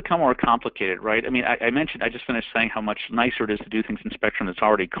 it does become more complicated, right? I mean, I just finished saying how much nicer it is to do things in spectrum that's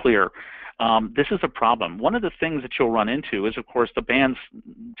already clear. This is a problem. One of the things that you'll run into is, of course, the bands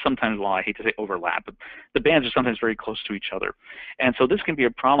sometimes, well, I hate to say overlap, but the bands are sometimes very close to each other. And so this can be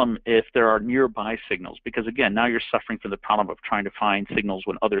a problem if there are nearby signals, because, again, now you're suffering from the problem of trying to find signals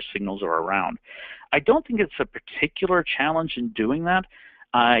when other signals are around. I don't think it's a particular challenge in doing that.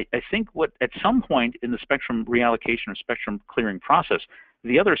 I think at some point in the spectrum reallocation or spectrum clearing process,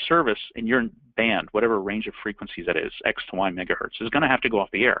 the other service in your band, whatever range of frequencies that is, X to Y megahertz, is going to have to go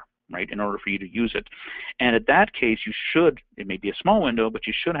off the air, right, in order for you to use it. And at that case, you should, it may be a small window, but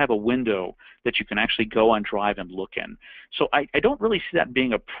you should have a window that you can actually go on drive and look in. So I don't really see that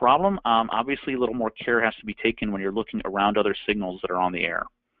being a problem. Obviously, a little more care has to be taken when you're looking around other signals that are on the air.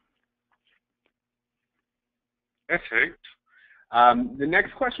 Okay. The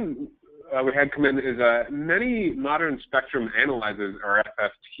next question we had come in is many modern spectrum analyzers are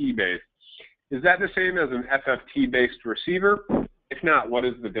FFT-based. Is that the same as an FFT-based receiver? If not, what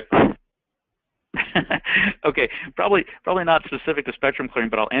is the difference? Okay, probably not specific to spectrum clearing,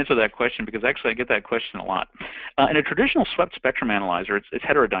 but I'll answer that question because actually I get that question a lot. In a traditional swept spectrum analyzer, it's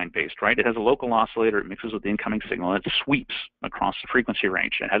heterodyne based, right? It has a local oscillator, it mixes with the incoming signal, and it sweeps across the frequency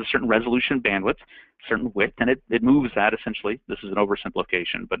range. It has a certain resolution bandwidth, certain width, and it moves that essentially. This is an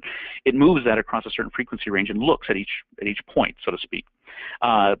oversimplification, but it moves that across a certain frequency range and looks at each point, so to speak.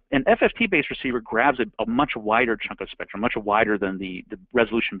 An FFT-based receiver grabs a much wider chunk of spectrum, much wider than the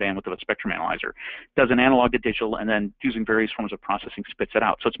resolution bandwidth of a spectrum analyzer, does an analog to digital, and then using various forms of processing spits it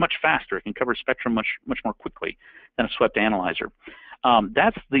out. So it's much faster. It can cover spectrum much more quickly than a swept analyzer.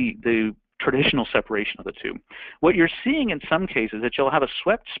 That's the traditional separation of the two. What you're seeing in some cases is that you'll have a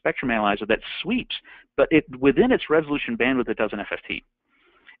swept spectrum analyzer that sweeps, but within its resolution bandwidth it does an FFT.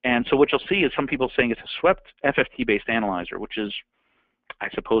 And so what you'll see is some people saying it's a swept FFT-based analyzer, which is, I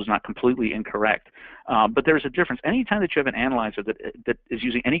suppose, not completely incorrect. But there's a difference. Anytime that you have an analyzer that is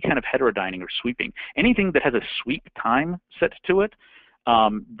using any kind of heterodyning or sweeping, anything that has a sweep time set to it,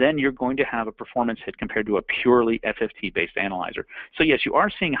 then you're going to have a performance hit compared to a purely FFT-based analyzer. So yes, you are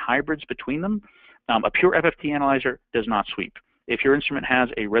seeing hybrids between them. A pure FFT analyzer does not sweep. If your instrument has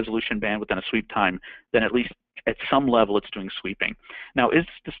a resolution bandwidth and a sweep time, then at least at some level it's doing sweeping. Now, is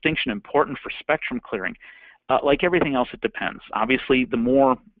this distinction important for spectrum clearing? Like everything else, it depends. Obviously, the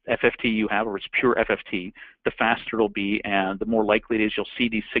more FFT you have, or it's pure FFT, the faster it'll be, and the more likely it is you'll see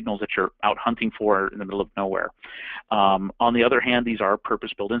these signals that you're out hunting for in the middle of nowhere. On the other hand, these are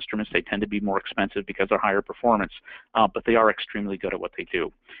purpose-built instruments. They tend to be more expensive because they're higher performance, but they are extremely good at what they do.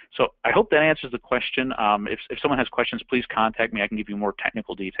 So I hope that answers the question. If someone has questions, please contact me. I can give you more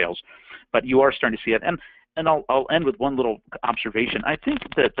technical details. But you are starting to see it. And I'll end with one little observation. I think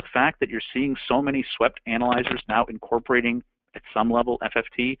that the fact that you're seeing so many swept analyzers now incorporating at some level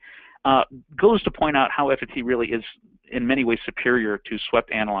FFT goes to point out how FFT really is in many ways superior to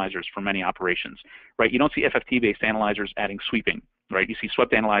swept analyzers for many operations, right? You don't see FFT-based analyzers adding sweeping, right? You see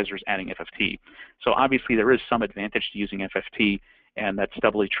swept analyzers adding FFT. So obviously there is some advantage to using FFT, and that's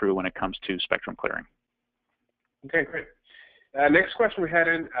doubly true when it comes to spectrum clearing. Okay, great. Next question we had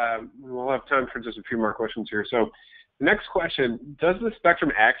in, we'll have time for just a few more questions here. So the next question, does the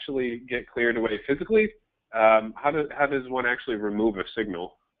spectrum actually get cleared away physically? How does one actually remove a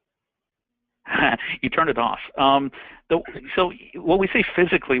signal? You turn it off. So what we say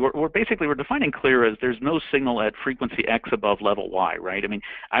physically, we're defining clear as there's no signal at frequency X above level Y, right? I mean,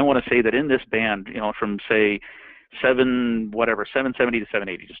 I want to say that in this band, from say 770 to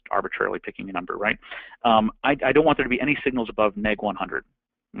 780, just arbitrarily picking a number, right? I don't want there to be any signals above neg 100.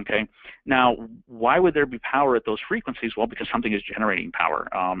 Okay. Now, why would there be power at those frequencies? Well, because something is generating power.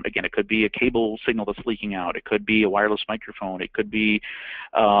 Again, it could be a cable signal that's leaking out. It could be a wireless microphone. It could be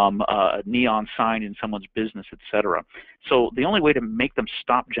a neon sign in someone's business, etc. So the only way to make them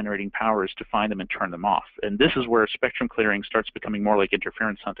stop generating power is to find them and turn them off. And this is where spectrum clearing starts becoming more like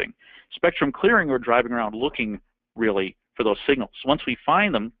interference hunting. Spectrum clearing, we're driving around looking really for those signals. Once we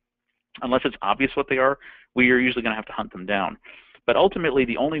find them, unless it's obvious what they are, we are usually going to have to hunt them down. But ultimately,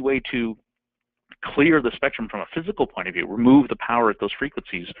 the only way to clear the spectrum from a physical point of view, remove the power at those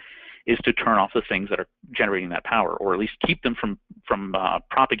frequencies, is to turn off the things that are generating that power, or at least keep them from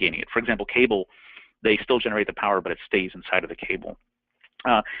propagating it. For example, cable, they still generate the power, but it stays inside of the cable.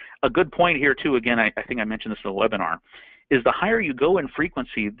 A good point here, too, again, I think I mentioned this in the webinar, is the higher you go in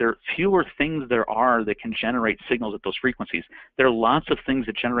frequency, there fewer things there are that can generate signals at those frequencies. There are lots of things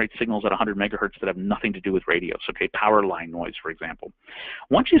that generate signals at 100 megahertz that have nothing to do with radios, okay, power line noise, for example.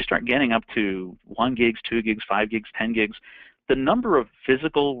 Once you start getting up to 1 gigs, 2 gigs, 5 gigs, 10 gigs, the number of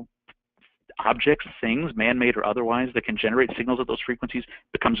physical objects, things, man-made or otherwise, that can generate signals at those frequencies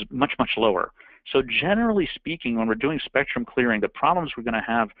becomes much, much lower. So generally speaking, when we're doing spectrum clearing, the problems we're going to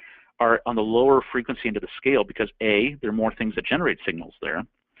have are on the lower frequency end of the scale because A, there are more things that generate signals there,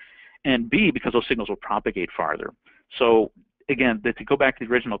 and B, because those signals will propagate farther. So again, to go back to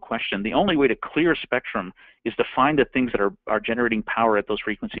the original question, the only way to clear spectrum is to find the things that are generating power at those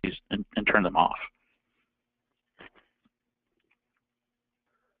frequencies and turn them off.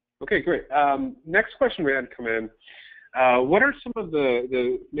 Okay, great. Next question we had come in. What are some of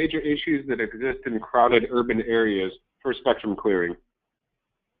the major issues that exist in crowded urban areas for spectrum clearing?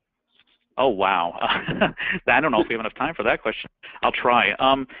 Oh, wow. I don't know if we have enough time for that question. I'll try.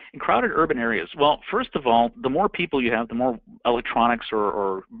 In crowded urban areas, well, first of all, the more people you have, the more electronics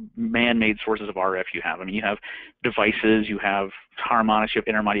or man-made sources of RF you have. I mean, you have devices, you have harmonics, you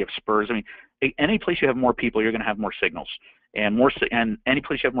have intermodi, you have spurs. I mean, any place you have more people, you're going to have more signals. And any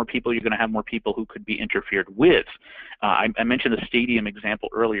place you have more people, you're going to have more people who could be interfered with. I mentioned the stadium example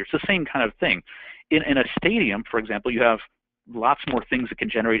earlier. It's the same kind of thing. In a stadium, for example, you have lots more things that can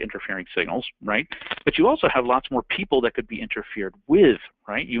generate interfering signals, right? But you also have lots more people that could be interfered with,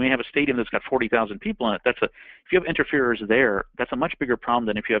 right? You may have a stadium that's got 40,000 people in it. If you have interferers there, that's a much bigger problem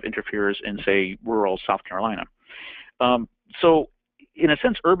than if you have interferers in, say, rural South Carolina. So in a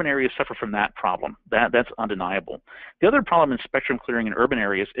sense, urban areas suffer from that problem. That's undeniable. The other problem in spectrum clearing in urban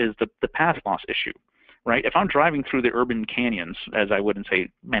areas is the path loss issue. Right? If I'm driving through the urban canyons, as I would in, say,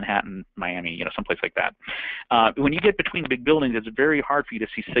 Manhattan, Miami, someplace like that, when you get between big buildings, it's very hard for you to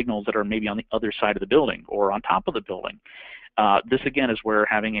see signals that are maybe on the other side of the building or on top of the building. This, again, is where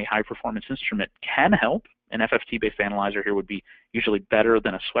having a high-performance instrument can help. An FFT-based analyzer here would be usually better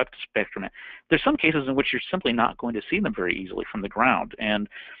than a swept spectrum. There's some cases in which you're simply not going to see them very easily from the ground. And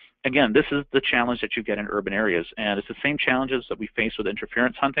again, this is the challenge that you get in urban areas, and it's the same challenges that we face with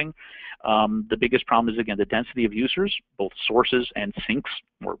interference hunting. The biggest problem is, again, the density of users, both sources and sinks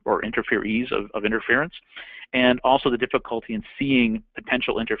or interferees of interference, and also the difficulty in seeing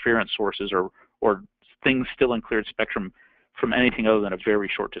potential interference sources or things still in cleared spectrum from anything other than a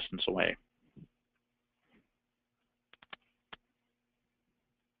very short distance away.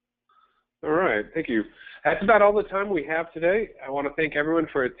 All right, thank you. That's about all the time we have today. I want to thank everyone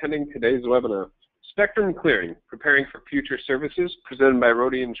for attending today's webinar, Spectrum Clearing, Preparing for Future Services, presented by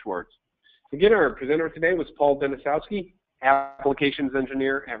Rohde Schwarz. Again, our presenter today was Paul Denisowski, Applications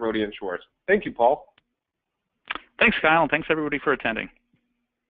Engineer at Rohde Schwarz. Thank you, Paul. Thanks, Kyle, and thanks everybody for attending.